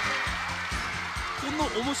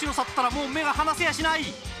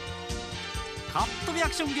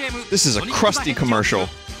 This is a crusty commercial.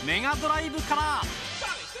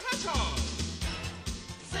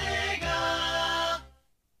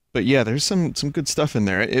 But yeah, there's some good stuff in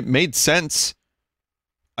there. It made sense.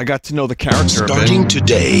 I got to know the character a bit. Starting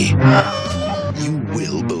today, you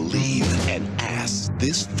will believe an ass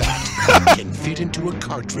this fat can fit into a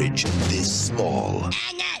cartridge this small.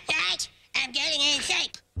 I'm not fat. I'm getting in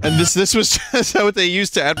shape. And this was just what they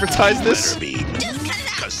used to advertise this?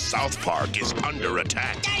 Because South Park is under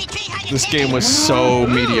attack. This game was so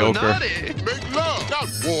mediocre. Make love, not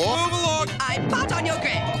war. Move along. I'm pot on your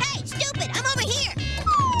grill. Hey, stupid, I'm over here.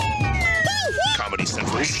 Comedy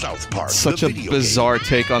Central South Park. Such a bizarre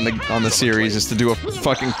take on the series is to do a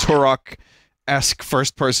fucking Turok-esque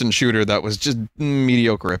first-person shooter that was just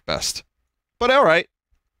mediocre at best. But alright.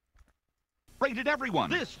 Rated everyone.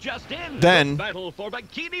 This just in. Then the battle for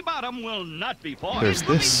Bikini Bottom will not be fought. there's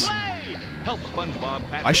this. Help SpongeBob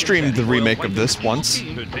I streamed the remake of this once.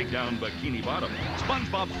 To take down Bikini Bottom.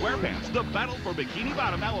 SpongeBob SquarePants, the battle for Bikini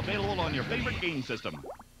Bottom, now available on your favorite game system.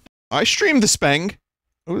 I streamed the Speng.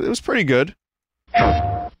 It was pretty good.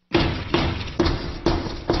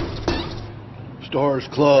 Store's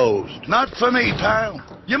closed. Not for me, pal.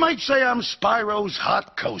 You might say I'm Spyro's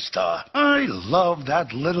hot co-star. I love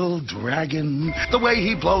that little dragon. The way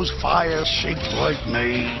he blows fire shaped like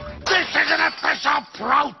me. This is an official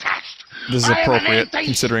protest This is appropriate,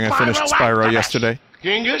 considering I finished Spyro yesterday.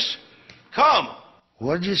 Genghis, come.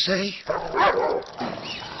 What'd you say?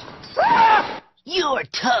 You're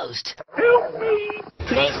toast. Help me.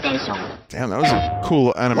 PlayStation. Damn, that was a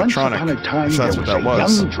cool animatronic. Once upon a time, If that's what there that was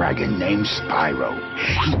was. a young dragon named Spyro.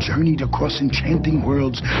 He journeyed across enchanting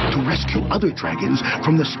worlds to rescue other dragons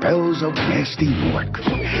from the spells of Nasty Mork.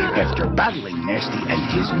 After battling Nasty and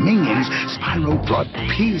his minions, Spyro brought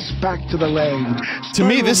peace back to the land. To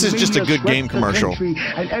me, this is Spyro just a Mania good game swept the commercial. country,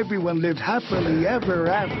 and everyone lived happily ever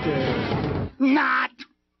after. Not!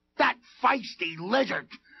 That feisty lizard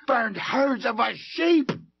burned herds of our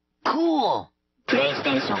sheep! Cool.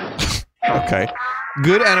 PlayStation. Okay.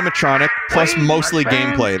 Good animatronic, plus mostly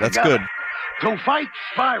gameplay. That's good. To fight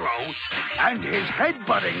Spyro and his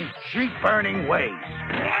head-butting, sheep-burning ways.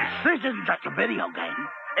 This isn't just a video game.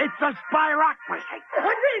 It's a Spyrocracy.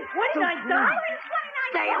 $129?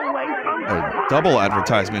 Stay away from A double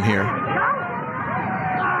advertisement here.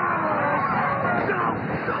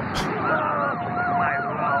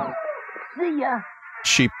 See ya.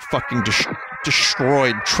 Sheep fucking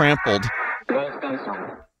destroyed, trampled.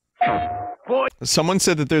 Someone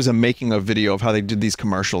said that there's a making of video of how they did these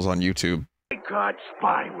commercials on YouTube. Boycott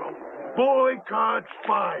Spyro. Boycott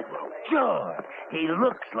Spyro. Sure, he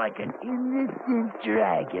looks like an innocent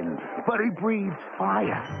dragon, but he breathes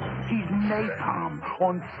fire. He's napalm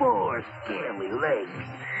on 4 scaly legs.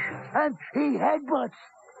 And he headbutts.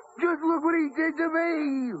 Just look what he did to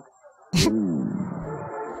me.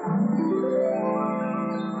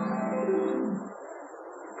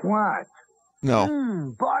 What?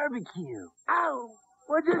 No. Barbecue. Ow!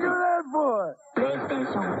 What'd you do that for?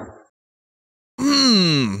 PlayStation.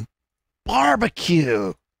 Mmm.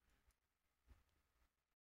 Barbecue.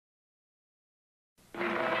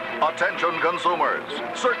 Attention consumers.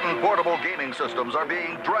 Certain portable gaming systems are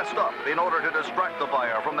being dressed up in order to distract the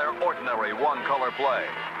buyer from their ordinary one-color play.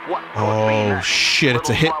 What Oh shit, it's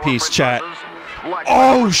a hit piece, chat.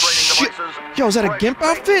 Oh shit! Yo, is that a GIMP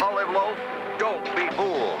outfit? Don't be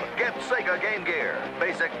fooled. Get Sega Game Gear.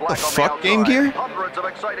 Basic black The on fuck, the Game outside. Gear? Hundreds of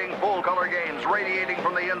exciting full-color games radiating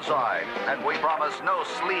from the inside. And we promise no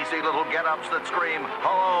sleazy little get-ups that scream,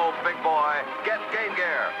 "Hello, big boy. Get Game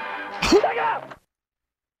Gear." Check out!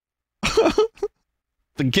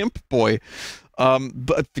 The GIMP boy.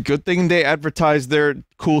 But the good thing they advertised their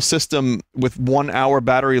cool system with 1 hour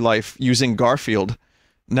battery life using Garfield.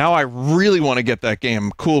 Now I really want to get that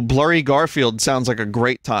game. Cool, blurry Garfield sounds like a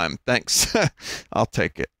great time. Thanks. I'll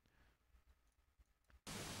take it.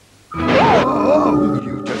 Oh,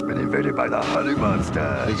 you've just been invaded by the honey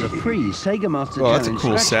monster. There's a free Sega Master Oh, that's a Challenge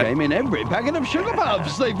cool scratch set. game in every packet of Sugar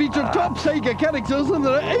Puffs. They feature top Sega characters and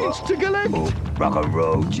there are 8 to collect. Rock and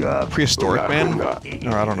roll, job. Prehistoric Man?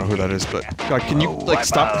 Or I don't know who that is, but God, can you like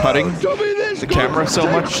stop cutting the camera so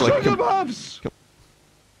much? Like,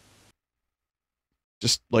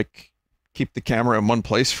 just like keep the camera in one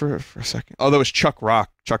place for a second. Oh, that was Chuck Rock.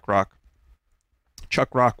 Chuck Rock.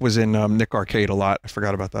 Chuck Rock was in Nick Arcade a lot. I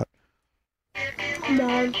forgot about that. Come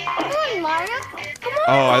on. Come on, Mario. Come on,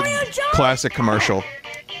 Oh, Mario, jump. classic commercial.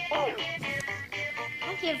 Don't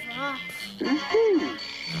give up.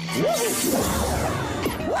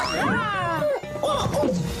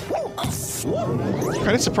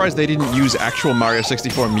 Kind of surprised they didn't use actual Mario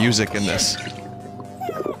 64 music in this.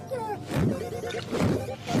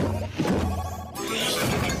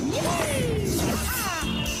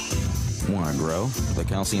 Want to grow? The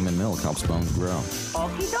calcium in milk helps bones grow.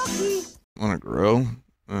 Okie dokie. Want to grow?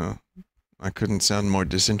 I couldn't sound more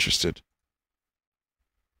disinterested.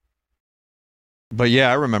 But yeah,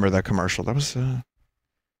 I remember that commercial. That was, I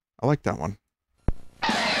like that one.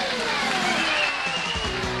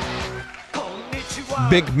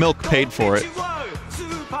 Big Milk paid for it.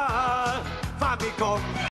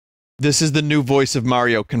 This is the new voice of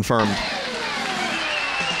Mario, confirmed.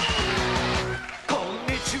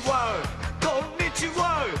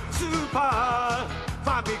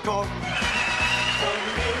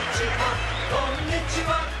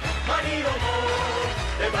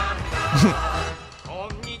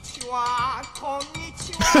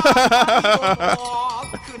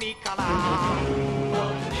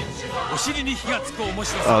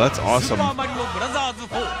 Oh, that's awesome.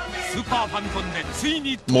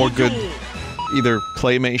 More good, either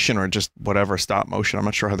claymation or just whatever, stop motion. I'm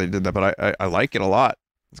not sure how they did that, but I like it a lot.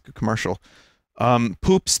 It's a good commercial.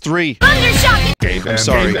 Poops 3. I'm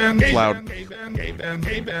sorry, it's loud.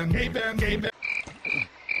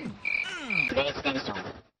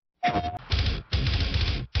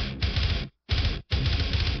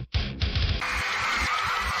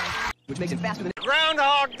 Which makes it faster than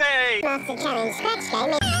Groundhog Day!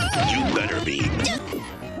 You better be.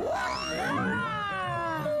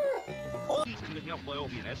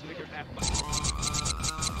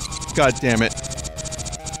 God damn it.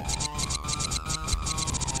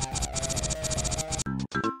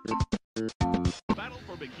 Battle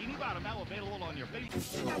for Bikini Bottom now available on your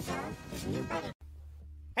Facebook.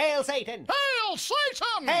 Hail Satan! Hail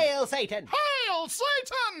Satan! Hail Satan! Hail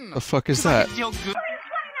Satan! The fuck is that?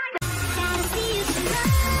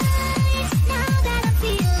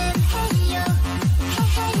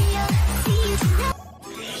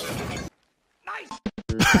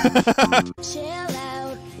 Chill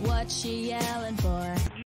out, what she yelling for?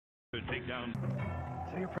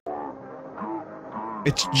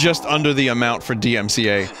 It's just under the amount for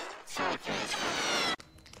DMCA.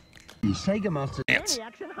 Sega Monster. Ants.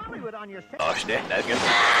 Oh shit, that's good.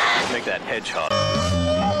 Make that hedgehog.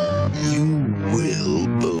 You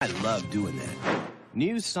will. I love doing that.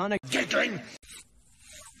 New Sonic. Giggling.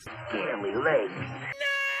 Scary legs.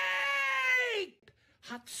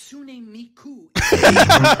 Hatsune Miku.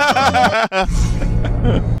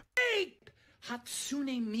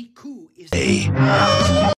 Hatsune Miku is.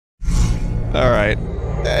 All right,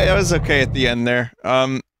 it was okay at the end there.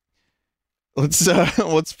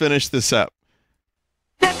 Let's finish this up.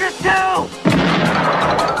 Tetris 2!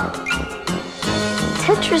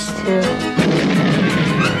 Tetris 2.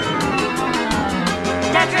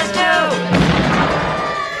 Tetris 2!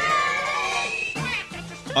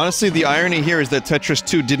 Honestly, the irony here is that Tetris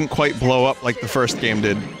 2 didn't quite blow up like the first game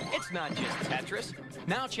did. It's not just Tetris.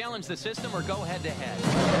 Now challenge the system or go head to head.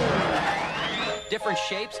 Different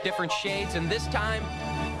shapes, different shades, and this time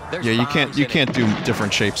there's Yeah, you bombs can't do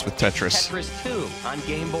different shapes with Tetris. Tetris 2 on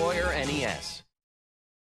Game Boy or NES.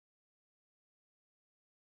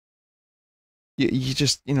 You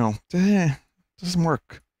just, doesn't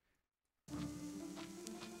work.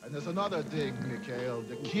 And there's another thing, Mikhail.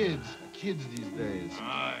 The kids these days.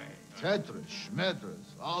 Tetris, schmetris,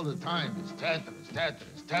 all the time is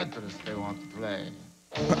Tetris they want to play.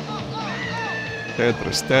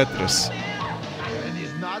 Tetris. And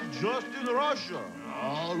it's not just in Russia.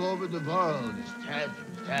 All over the world is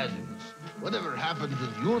Tetris. Whatever happened to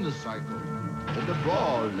unicycle and the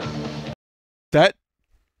ball? That,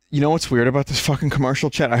 you know what's weird about this fucking commercial,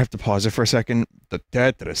 chat? I have to pause it for a second. The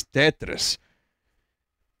Tetris.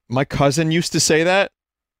 My cousin used to say that,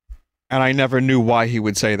 and I never knew why he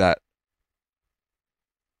would say that.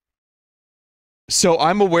 So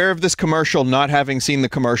I'm aware of this commercial, not having seen the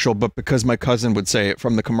commercial, but because my cousin would say it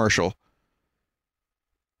from the commercial.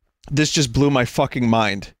 This just blew my fucking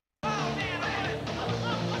mind. In a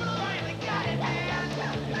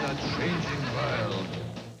changing world.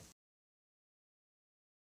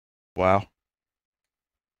 Wow.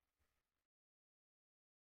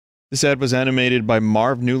 This ad was animated by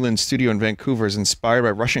Marv Newland's studio in Vancouver, is inspired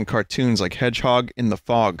by Russian cartoons like Hedgehog in the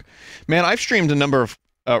Fog. Man, I've streamed a number of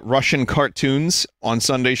Russian cartoons on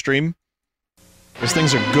Sunday stream. Those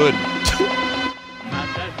things are good.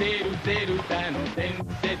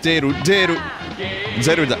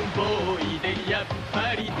 Zeruda.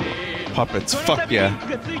 Puppets, fuck yeah.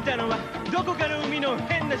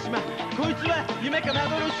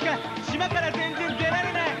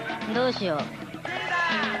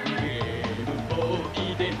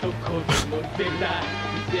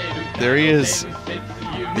 There he is.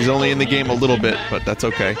 He's only in the game a little bit, but that's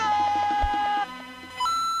okay.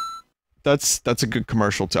 That's a good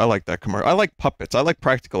commercial too. I like that commercial. I like puppets. I like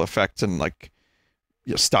practical effects and like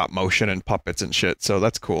stop motion and puppets and shit. So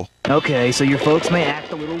that's cool. Okay, so your folks may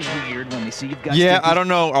act a little weird when they see you've got. Yeah, I don't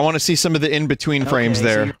know. I want to see some of the in-between frames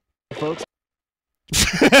there. So folks.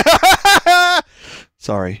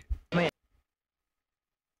 Sorry.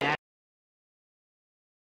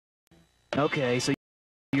 Okay, so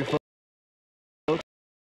your folks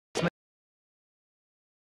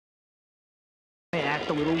may act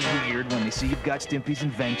a little weird when they see you've got Stimpy's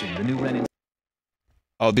invention, the new Ren.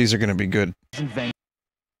 Oh, these are gonna be good. Invention,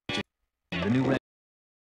 the new Ren.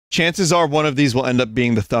 Chances are one of these will end up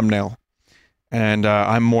being the thumbnail, and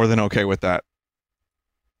I'm more than okay with that.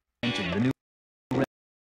 The new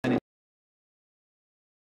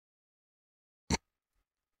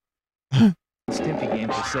Stimpy game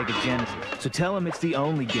for Sega Genesis. So tell him it's the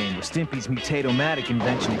only game where Stimpy's mutato-matic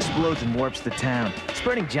invention explodes and warps the town,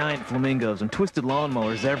 spreading giant flamingos and twisted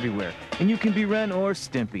lawnmowers everywhere. And you can be Ren or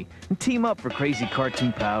Stimpy, and team up for crazy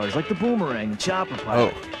cartoon powers like the boomerang and chopper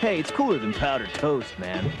pilot. Oh. Hey, it's cooler than powdered toast,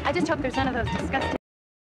 man. I just hope there's none of those disgusting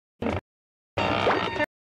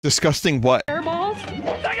Disgusting what? hairballs.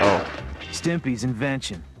 Oh. Stimpy's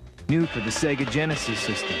invention. New for the Sega Genesis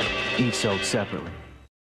system. Each sold separately.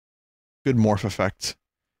 Good morph effects.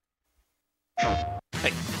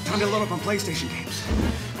 Hey, time to load up on PlayStation games.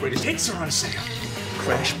 Greatest hits are on sale.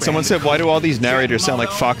 Someone said, why do all these narrators sound like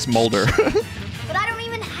Fox Mulder? But I don't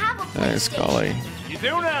even have a Nice, Golly. You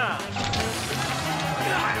do now.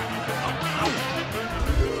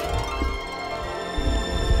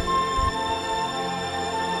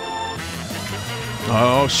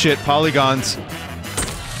 Oh, shit, polygons.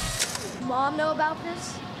 Mom know about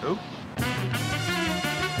this? Who?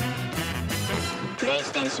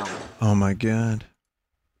 PlayStation. Oh my god.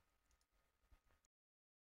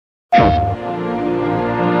 From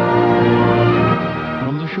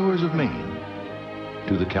the shores of Maine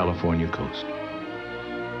to the California coast,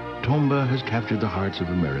 Tomba has captured the hearts of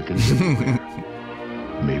Americans everywhere.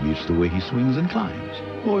 Maybe it's the way he swings and climbs,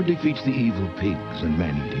 or defeats the evil pigs and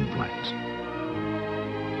man-eating plants.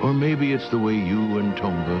 Or maybe it's the way you and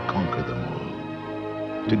Tomba conquer them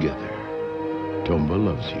all. Together, Tomba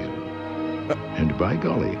loves you. And by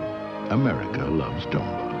golly, America loves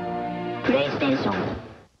Tomba. PlayStation.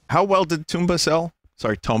 How well did Tomba sell?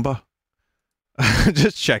 Sorry, Tomba.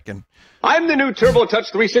 Just checking. I'm the new Turbo Touch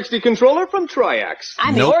 360 controller from Triax.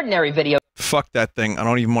 I'm the ordinary video. Fuck that thing. I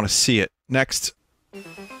don't even want to see it. Next. フ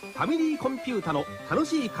ァミリーコンピュータの楽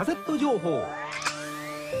しいカセット情報。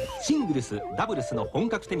シングルス、ダブルスの本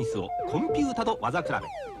格テニスをコンピュータと技比べ。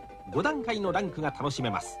5段階のランクが楽しめ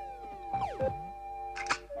ます。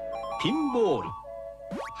ピンボール、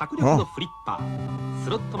迫力のフリッパー、ス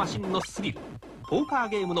ロットマシンのスリル、ポーカー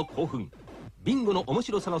ゲームの興奮、ビンゴの面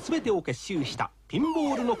白さの全てを結集したピン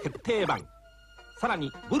ボールの決定版。さら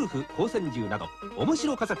にゴルフ、光線銃など面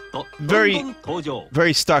白カセットどんどん登場。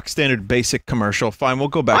Very stock standard basic commercial. Fine, we'll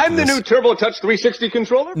go back I'm to the this. new Turbo Touch 360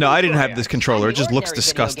 controller. No, I didn't have this controller. It just looks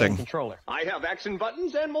disgusting. I have action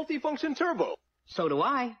buttons and multifunction turbo. So do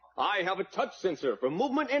I. I have a touch sensor for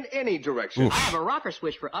movement in any direction. Oof. I have a rocker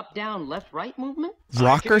switch for up, down, left, right movement.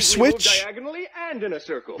 Rocker I can easily switch? move diagonally and in a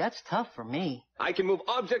circle. That's tough for me. I can move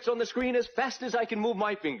objects on the screen as fast as I can move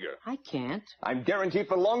my finger. I can't. I'm guaranteed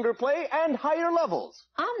for longer play and higher levels.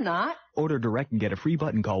 I'm not. Order direct and get a free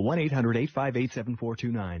button. Call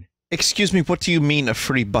 1-800-858-7429. Excuse me, what do you mean a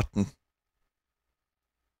free button?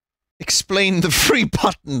 Explain the free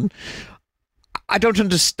button. I don't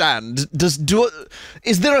understand.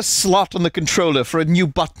 Is there a slot on the controller for a new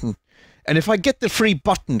button? And if I get the free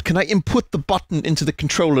button, can I input the button into the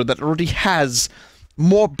controller that already has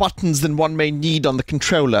more buttons than one may need on the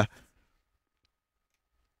controller?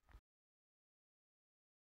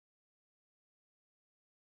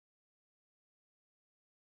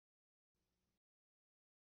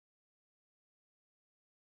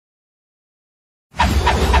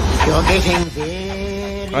 You're getting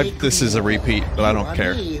very This is a repeat, but I don't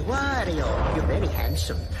care. Wario, you're very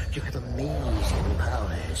handsome. You have amazing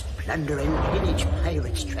powers. Plunder and pillage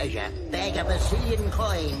pirates' treasure. Bag up 1,000,000,000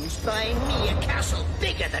 coins. Buy me a castle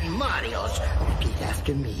bigger than Mario's. Repeat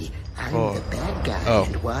after me. I'm the bad guy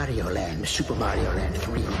in Wario Land, Super Mario Land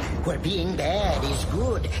 3, where being bad is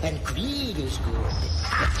good and greed is good.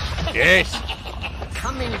 Yes.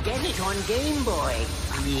 Come and get it on Game Boy,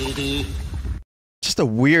 greedy. Just a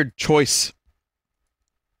weird choice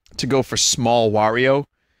to go for small Wario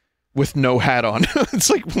with no hat on. It's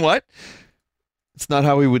like, what? It's not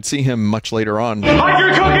how we would see him much later on. Hide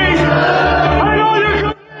your cookies! Hide all your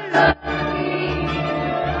cookies!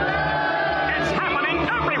 It's happening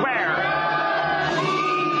everywhere!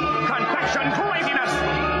 Confection craziness!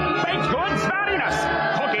 Baked goods fattiness!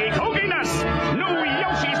 Cookie cookiness! New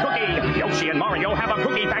Yoshi's cookie! Yoshi and Mario have a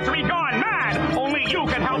cookie factory gone mad! Only you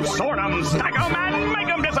can help sort them, stack them, and make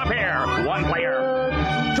them disappear! 1 player,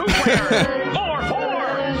 2 players, or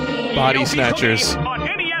 4! Body Yoshi's snatchers. Cookies on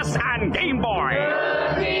NES and Game Boy!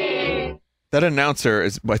 That announcer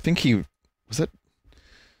is, I think he, was that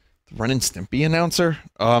the Ren and Stimpy announcer?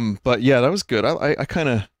 But yeah, that was good. I kind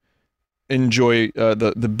of enjoy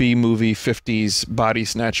the B-movie 50s body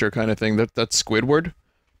snatcher kind of thing. That's Squidward.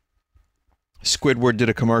 Squidward did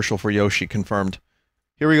a commercial for Yoshi, confirmed.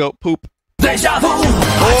 Here we go, poop. Deja vu!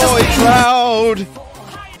 Oh, it's loud!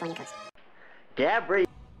 Gabri.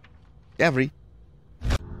 Gabri.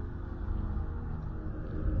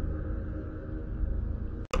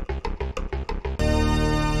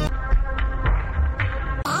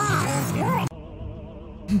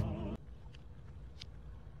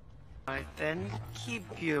 I then keep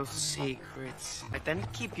your secrets. I then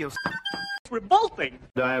keep your... Revolting!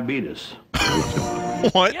 Diabetes.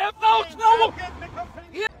 What? Yeah, no!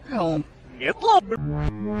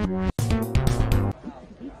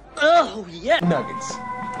 Oh, yeah! Nuggets.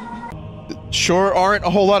 Sure aren't a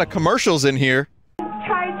whole lot of commercials in here.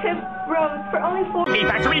 Tri-tip roads for only 4... Cookie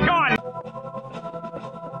factory gone!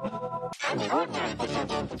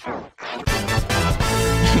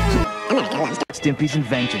 Stimpy's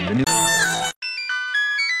invention, the new...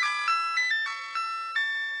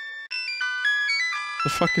 The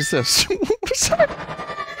fuck is this? What is that?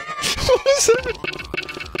 What is that?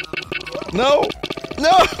 No!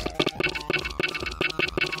 No!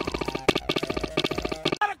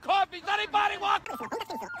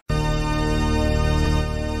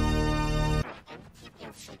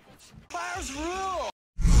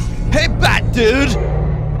 Hey, Bat Dude!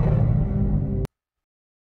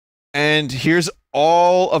 And here's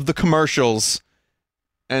all of the commercials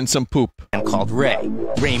and some poop. And called Ray.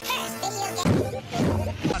 Ray.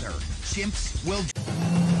 Chimps will.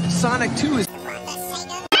 Sonic 2 is.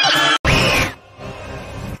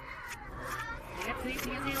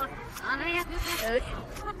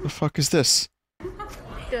 The fuck is this?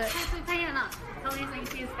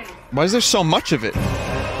 Why is there so much of it?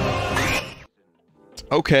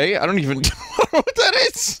 Okay, I don't even know what that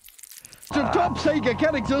is. The top Sega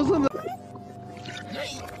characters in the.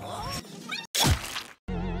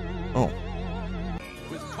 Oh.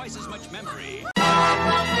 With twice as much memory.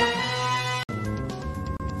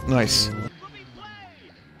 Nice.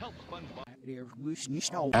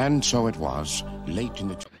 And so it was, late in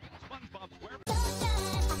the...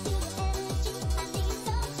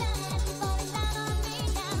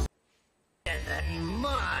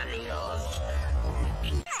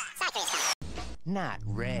 Not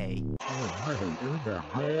Ray.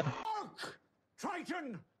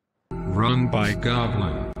 Triton! Run by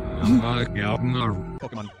Goblin.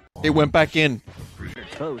 Pokemon. It went back in.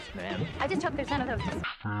 Toast, man. I just hope there's none of those.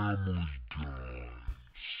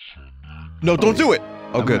 No, don't do it.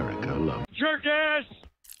 Oh, good. Jerk ass!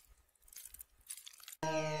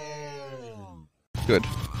 Good.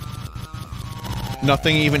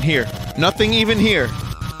 Nothing even here. Nothing even here.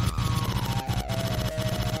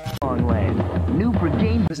 Long way. New for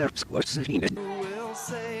game. Your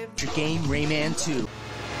game, Rayman 2.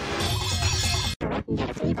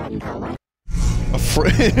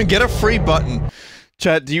 Get a free button.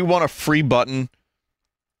 Chat, do you want a free button?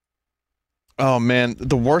 Oh man,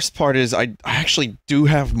 the worst part is I actually do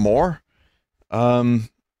have more.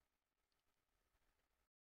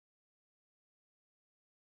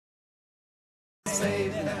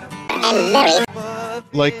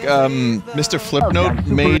 Like, Mr. Flipnote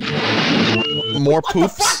made more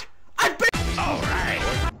poops.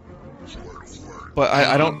 But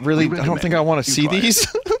I don't really, I don't think I want to see these.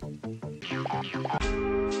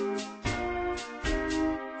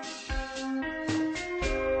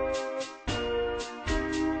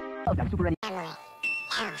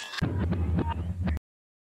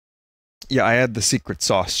 Yeah, I add the secret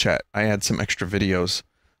sauce, chat. I add some extra videos.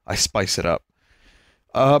 I spice it up.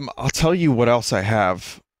 I'll tell you what else I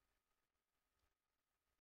have.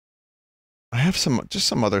 I have just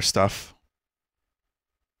some other stuff.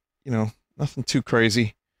 You know, nothing too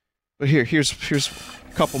crazy. But here's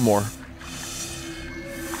a couple more.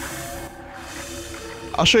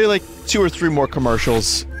 I'll show you like 2 or 3 more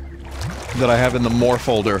commercials that I have in the more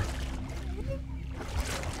folder.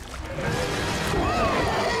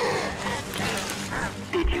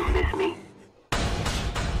 Did you miss me?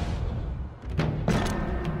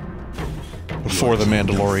 Before The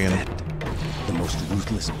Mandalorian. The most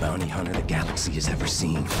ruthless bounty hunter the galaxy has ever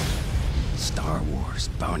seen. Star Wars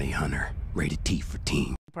Bounty Hunter. Rated T for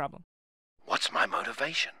teen. Problem. What's my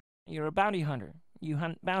motivation? You're a bounty hunter. You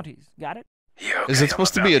hunt bounties. Got it? Yeah, okay, Is it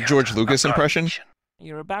supposed to be a George Lucas impression?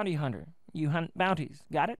 You're a bounty hunter. You hunt bounties.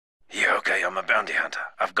 Got it? Yeah, okay, I'm a bounty hunter.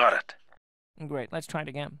 I've got it. Great. Let's try it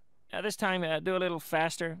again. This time, do a little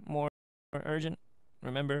faster, more urgent.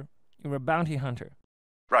 Remember, you're a bounty hunter.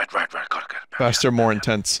 Right. Got it. Faster, more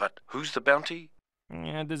intense. But who's the bounty?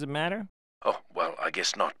 Yeah, does it matter? Oh, well, I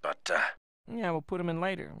guess not, but, Yeah, we'll put them in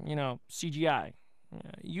later. You know, CGI.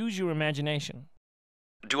 Use your imagination.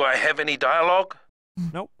 Do I have any dialogue?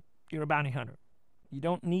 Nope. You're a bounty hunter. You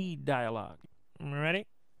don't need dialogue. Ready?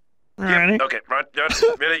 Yep. Okay, right.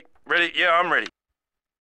 Ready? Yeah, I'm ready.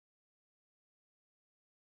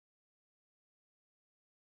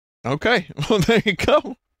 Okay, well there you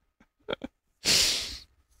go.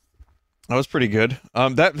 That was pretty good.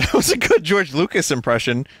 That was a good George Lucas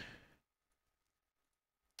impression.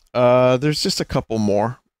 There's just a couple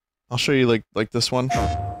more. I'll show you like this one.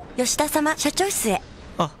 I'll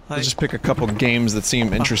just pick a couple games that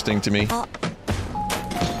seem interesting to me. Oh.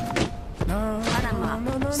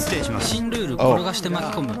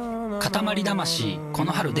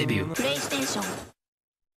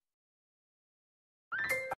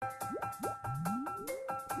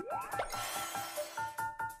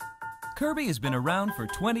 Kirby has been around for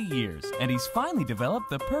 20 years, and he's finally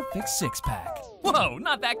developed the perfect six-pack. Whoa,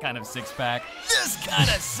 not that kind of six-pack. This kind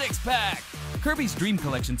of six-pack! Kirby's Dream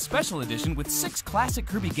Collection Special Edition with 6 classic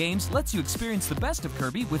Kirby games lets you experience the best of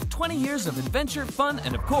Kirby with 20 years of adventure, fun,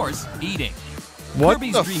 and of course, eating. What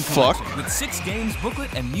Kirby's the Dream fuck? Collection with 6 games,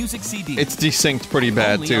 booklet, and music CD. It's desynced pretty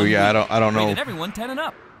bad Only too. on Yeah, Wii. I don't know. Rated everyone 10 and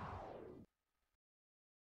up.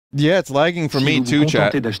 Yeah, it's lagging for me Si vous too, vous chat.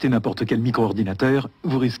 contentez d'acheter n'importe quel micro-ordinateur,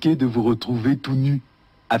 vous risquez de vous retrouver tout nu.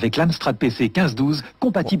 Avec l'Amstrad PC 1512,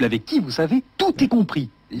 compatible avec qui, vous savez, tout est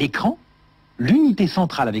compris. L'écran, l'unité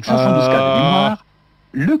centrale avec 512 K de mémoire,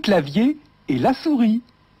 le clavier et la souris.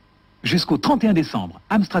 Jusqu'au 31 décembre,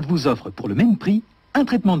 Amstrad vous offre pour le même prix un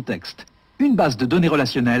traitement de texte, une base de données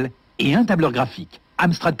relationnelles et un tableur graphique.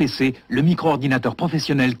 Amstrad PC, le micro-ordinateur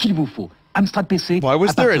professionnel qu'il vous faut. Amstrad PC. Why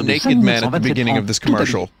was there a naked man at the beginning of this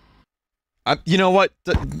commercial? You know what?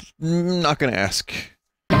 I'm not gonna ask.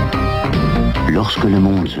 Lorsque le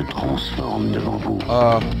monde se transforme devant vous,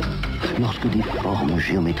 lorsque des formes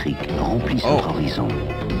géométriques remplissent votre horizon,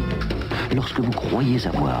 lorsque vous croyez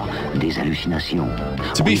avoir des hallucinations.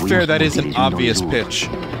 To be fair, that is an obvious pitch.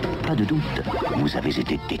 Pas de doute, vous avez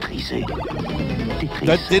été tétrisé.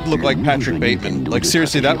 That did look like Patrick Bateman. Like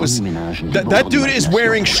seriously, that was that dude is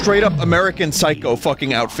wearing straight up American Psycho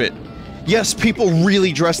fucking outfit. Yes, people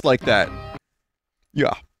really dressed like that.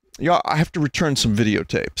 Yeah. Yeah, I have to return some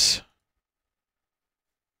videotapes.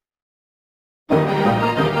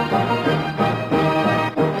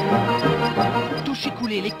 Touche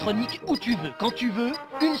écoulé électronique où tu veux, quand tu veux,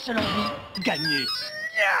 une seule envie, gagner.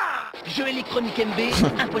 Jeu électronique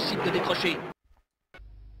MB, impossible de décrocher.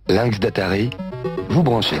 Lynx d'Atari, vous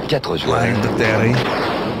branchez 4 joueurs. Lynx d'Atari.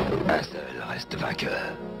 Un seul reste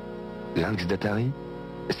vainqueur. Lynx d'Atari,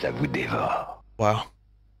 ça vous dévore. Wow.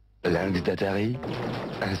 Lynx d'Atari,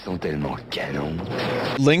 un son tellement canon.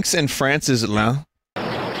 Lynx in France is là.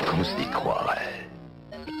 Qu'on s'y croirait.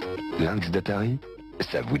 Lynx d'Atari,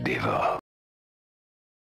 ça vous dévore.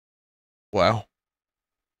 Wow.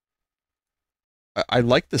 I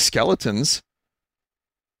like the skeletons.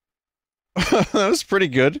 That was pretty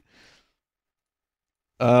good.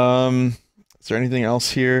 Is there anything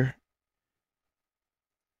else here?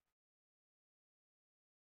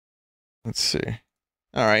 Let's see.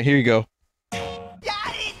 All right, here you go.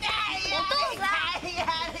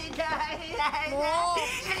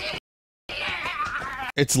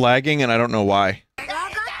 It's lagging and I don't know why.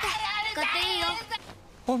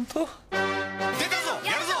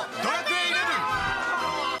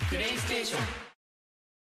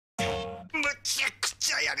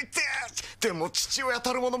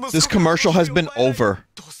 This commercial has been over.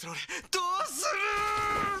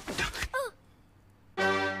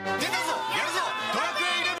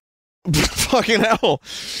 Fucking hell.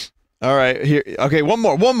 All right, here. Okay, one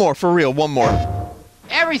more, for real, one more.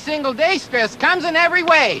 Every single day stress comes in every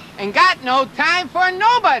way, and got no time for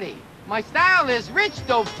nobody. My style is rich,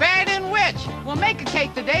 though fat and rich. We'll make a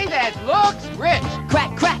cake today that looks rich.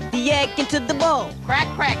 Crack, crack the egg into the bowl. Crack,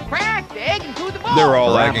 crack, crack the egg into the bowl. They're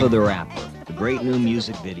all lagging. The Rapper, the great new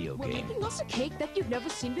music video game. Making us a cake that you've never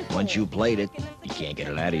seen before. Once you played it, you can't get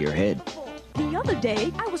it out of your head. The other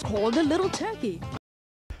day, I was called a little turkey.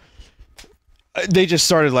 They just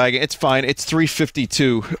started lagging. It's fine. It's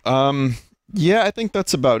 3:52. Yeah, I think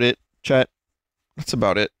that's about it, chat. That's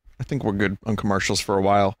about it. I think we're good on commercials for a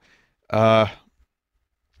while.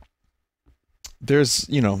 There's,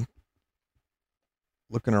 you know,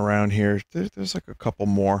 looking around here, there's like a couple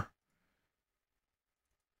more.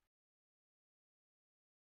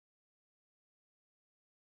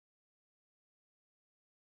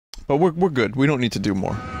 But we're good. We don't need to do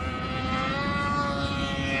more.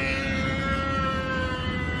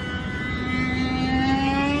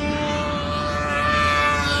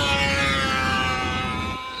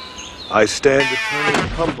 I stand eternally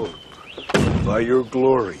humbled by your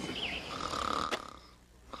glory.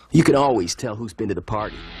 You can always tell who's been to the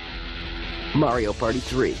party. Mario Party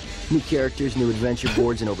 3. New characters, new adventure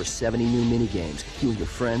boards, and over 70 new minigames. You and your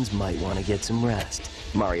friends might want to get some rest.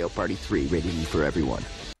 Mario Party 3, rated E for everyone.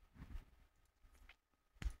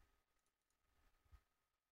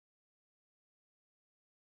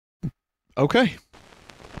 Okay.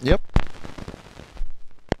 Yep.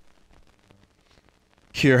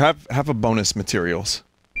 Here, have a bonus materials.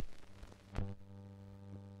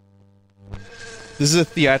 This is a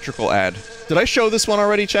theatrical ad. Did I show this one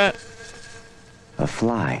already, chat? A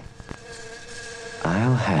fly.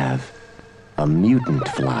 I'll have a mutant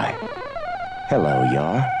fly. Hello,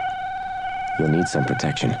 Yar. You'll need some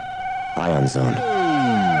protection. Ion zone.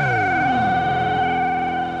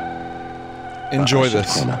 Enjoy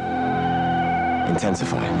this.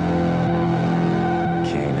 Intensify.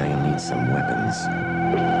 Okay, now you'll need some weapons.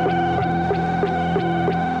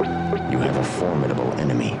 You have a formidable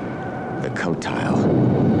enemy. The coat tile.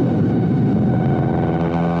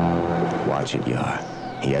 Watch it, Yar.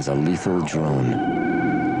 He has a lethal drone.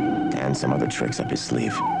 And some other tricks up his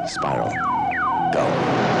sleeve. Spiral. Go.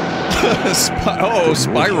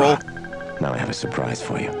 Spiral. Now I have a surprise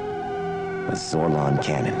for you. A Zorlon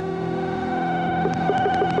cannon.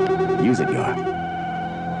 Use it, Yar.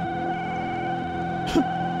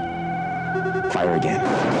 Fire again.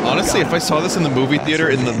 Honestly, if I saw this in the movie theater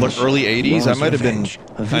in the early 80s, I might have been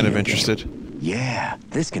kind of interested. Yeah,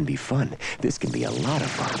 this can be fun. This can be a lot of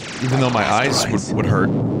fun. Even though my eyes would hurt.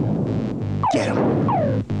 Get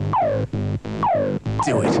him.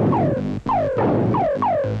 Do it.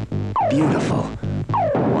 Beautiful.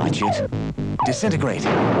 Watch it. Disintegrate.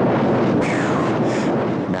 Whew.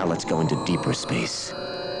 Now let's go into deeper space.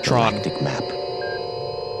 Tron. Galactic map.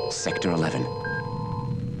 Sector 11.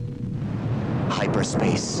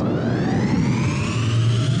 Hyperspace.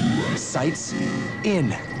 Sights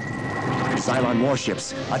in. Cylon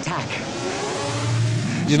warships, attack.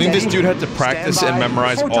 Do you think this dude had to practice and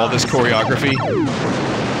memorize all this choreography?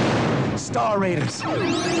 Star Raiders.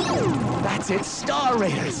 That's it, Star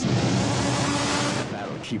Raiders.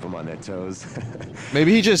 That'll keep them on their toes.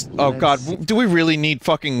 Maybe he just... Oh god, do we really need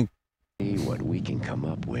fucking... See what we can come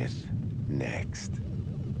up with next.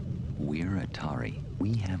 We're Atari.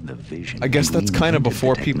 We have the vision. I guess that's kind of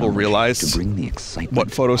before people realized what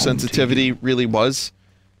photosensitivity really was.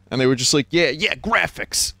 And they were just like, yeah,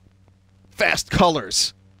 graphics. Fast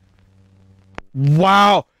colors.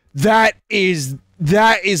 Wow, that is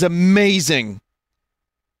amazing.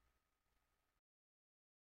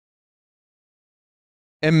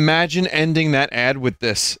 Imagine ending that ad with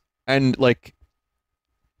this and like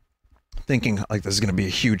thinking like this is going to be a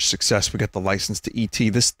huge success. We got the license to E.T.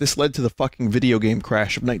 This led to the fucking video game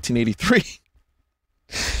crash of 1983.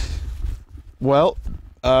 Well,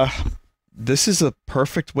 this is a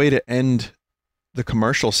perfect way to end the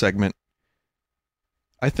commercial segment.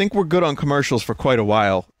 I think we're good on commercials for quite a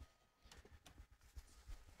while.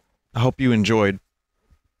 I hope you enjoyed.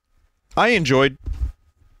 I enjoyed.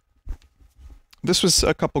 This was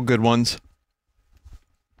a couple good ones.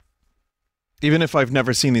 Even if I've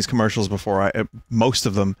never seen these commercials before, most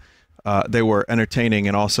of them, they were entertaining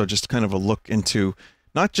and also just kind of a look into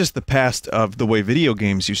not just the past of the way video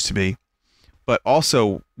games used to be, but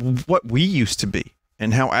also what we used to be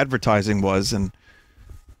and how advertising was. And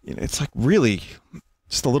you know, it's like really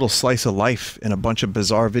just a little slice of life in a bunch of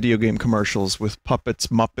bizarre video game commercials with puppets,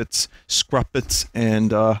 muppets, scruppets,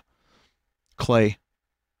 and clay.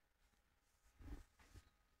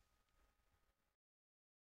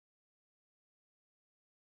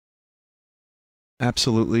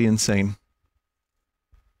 Absolutely insane.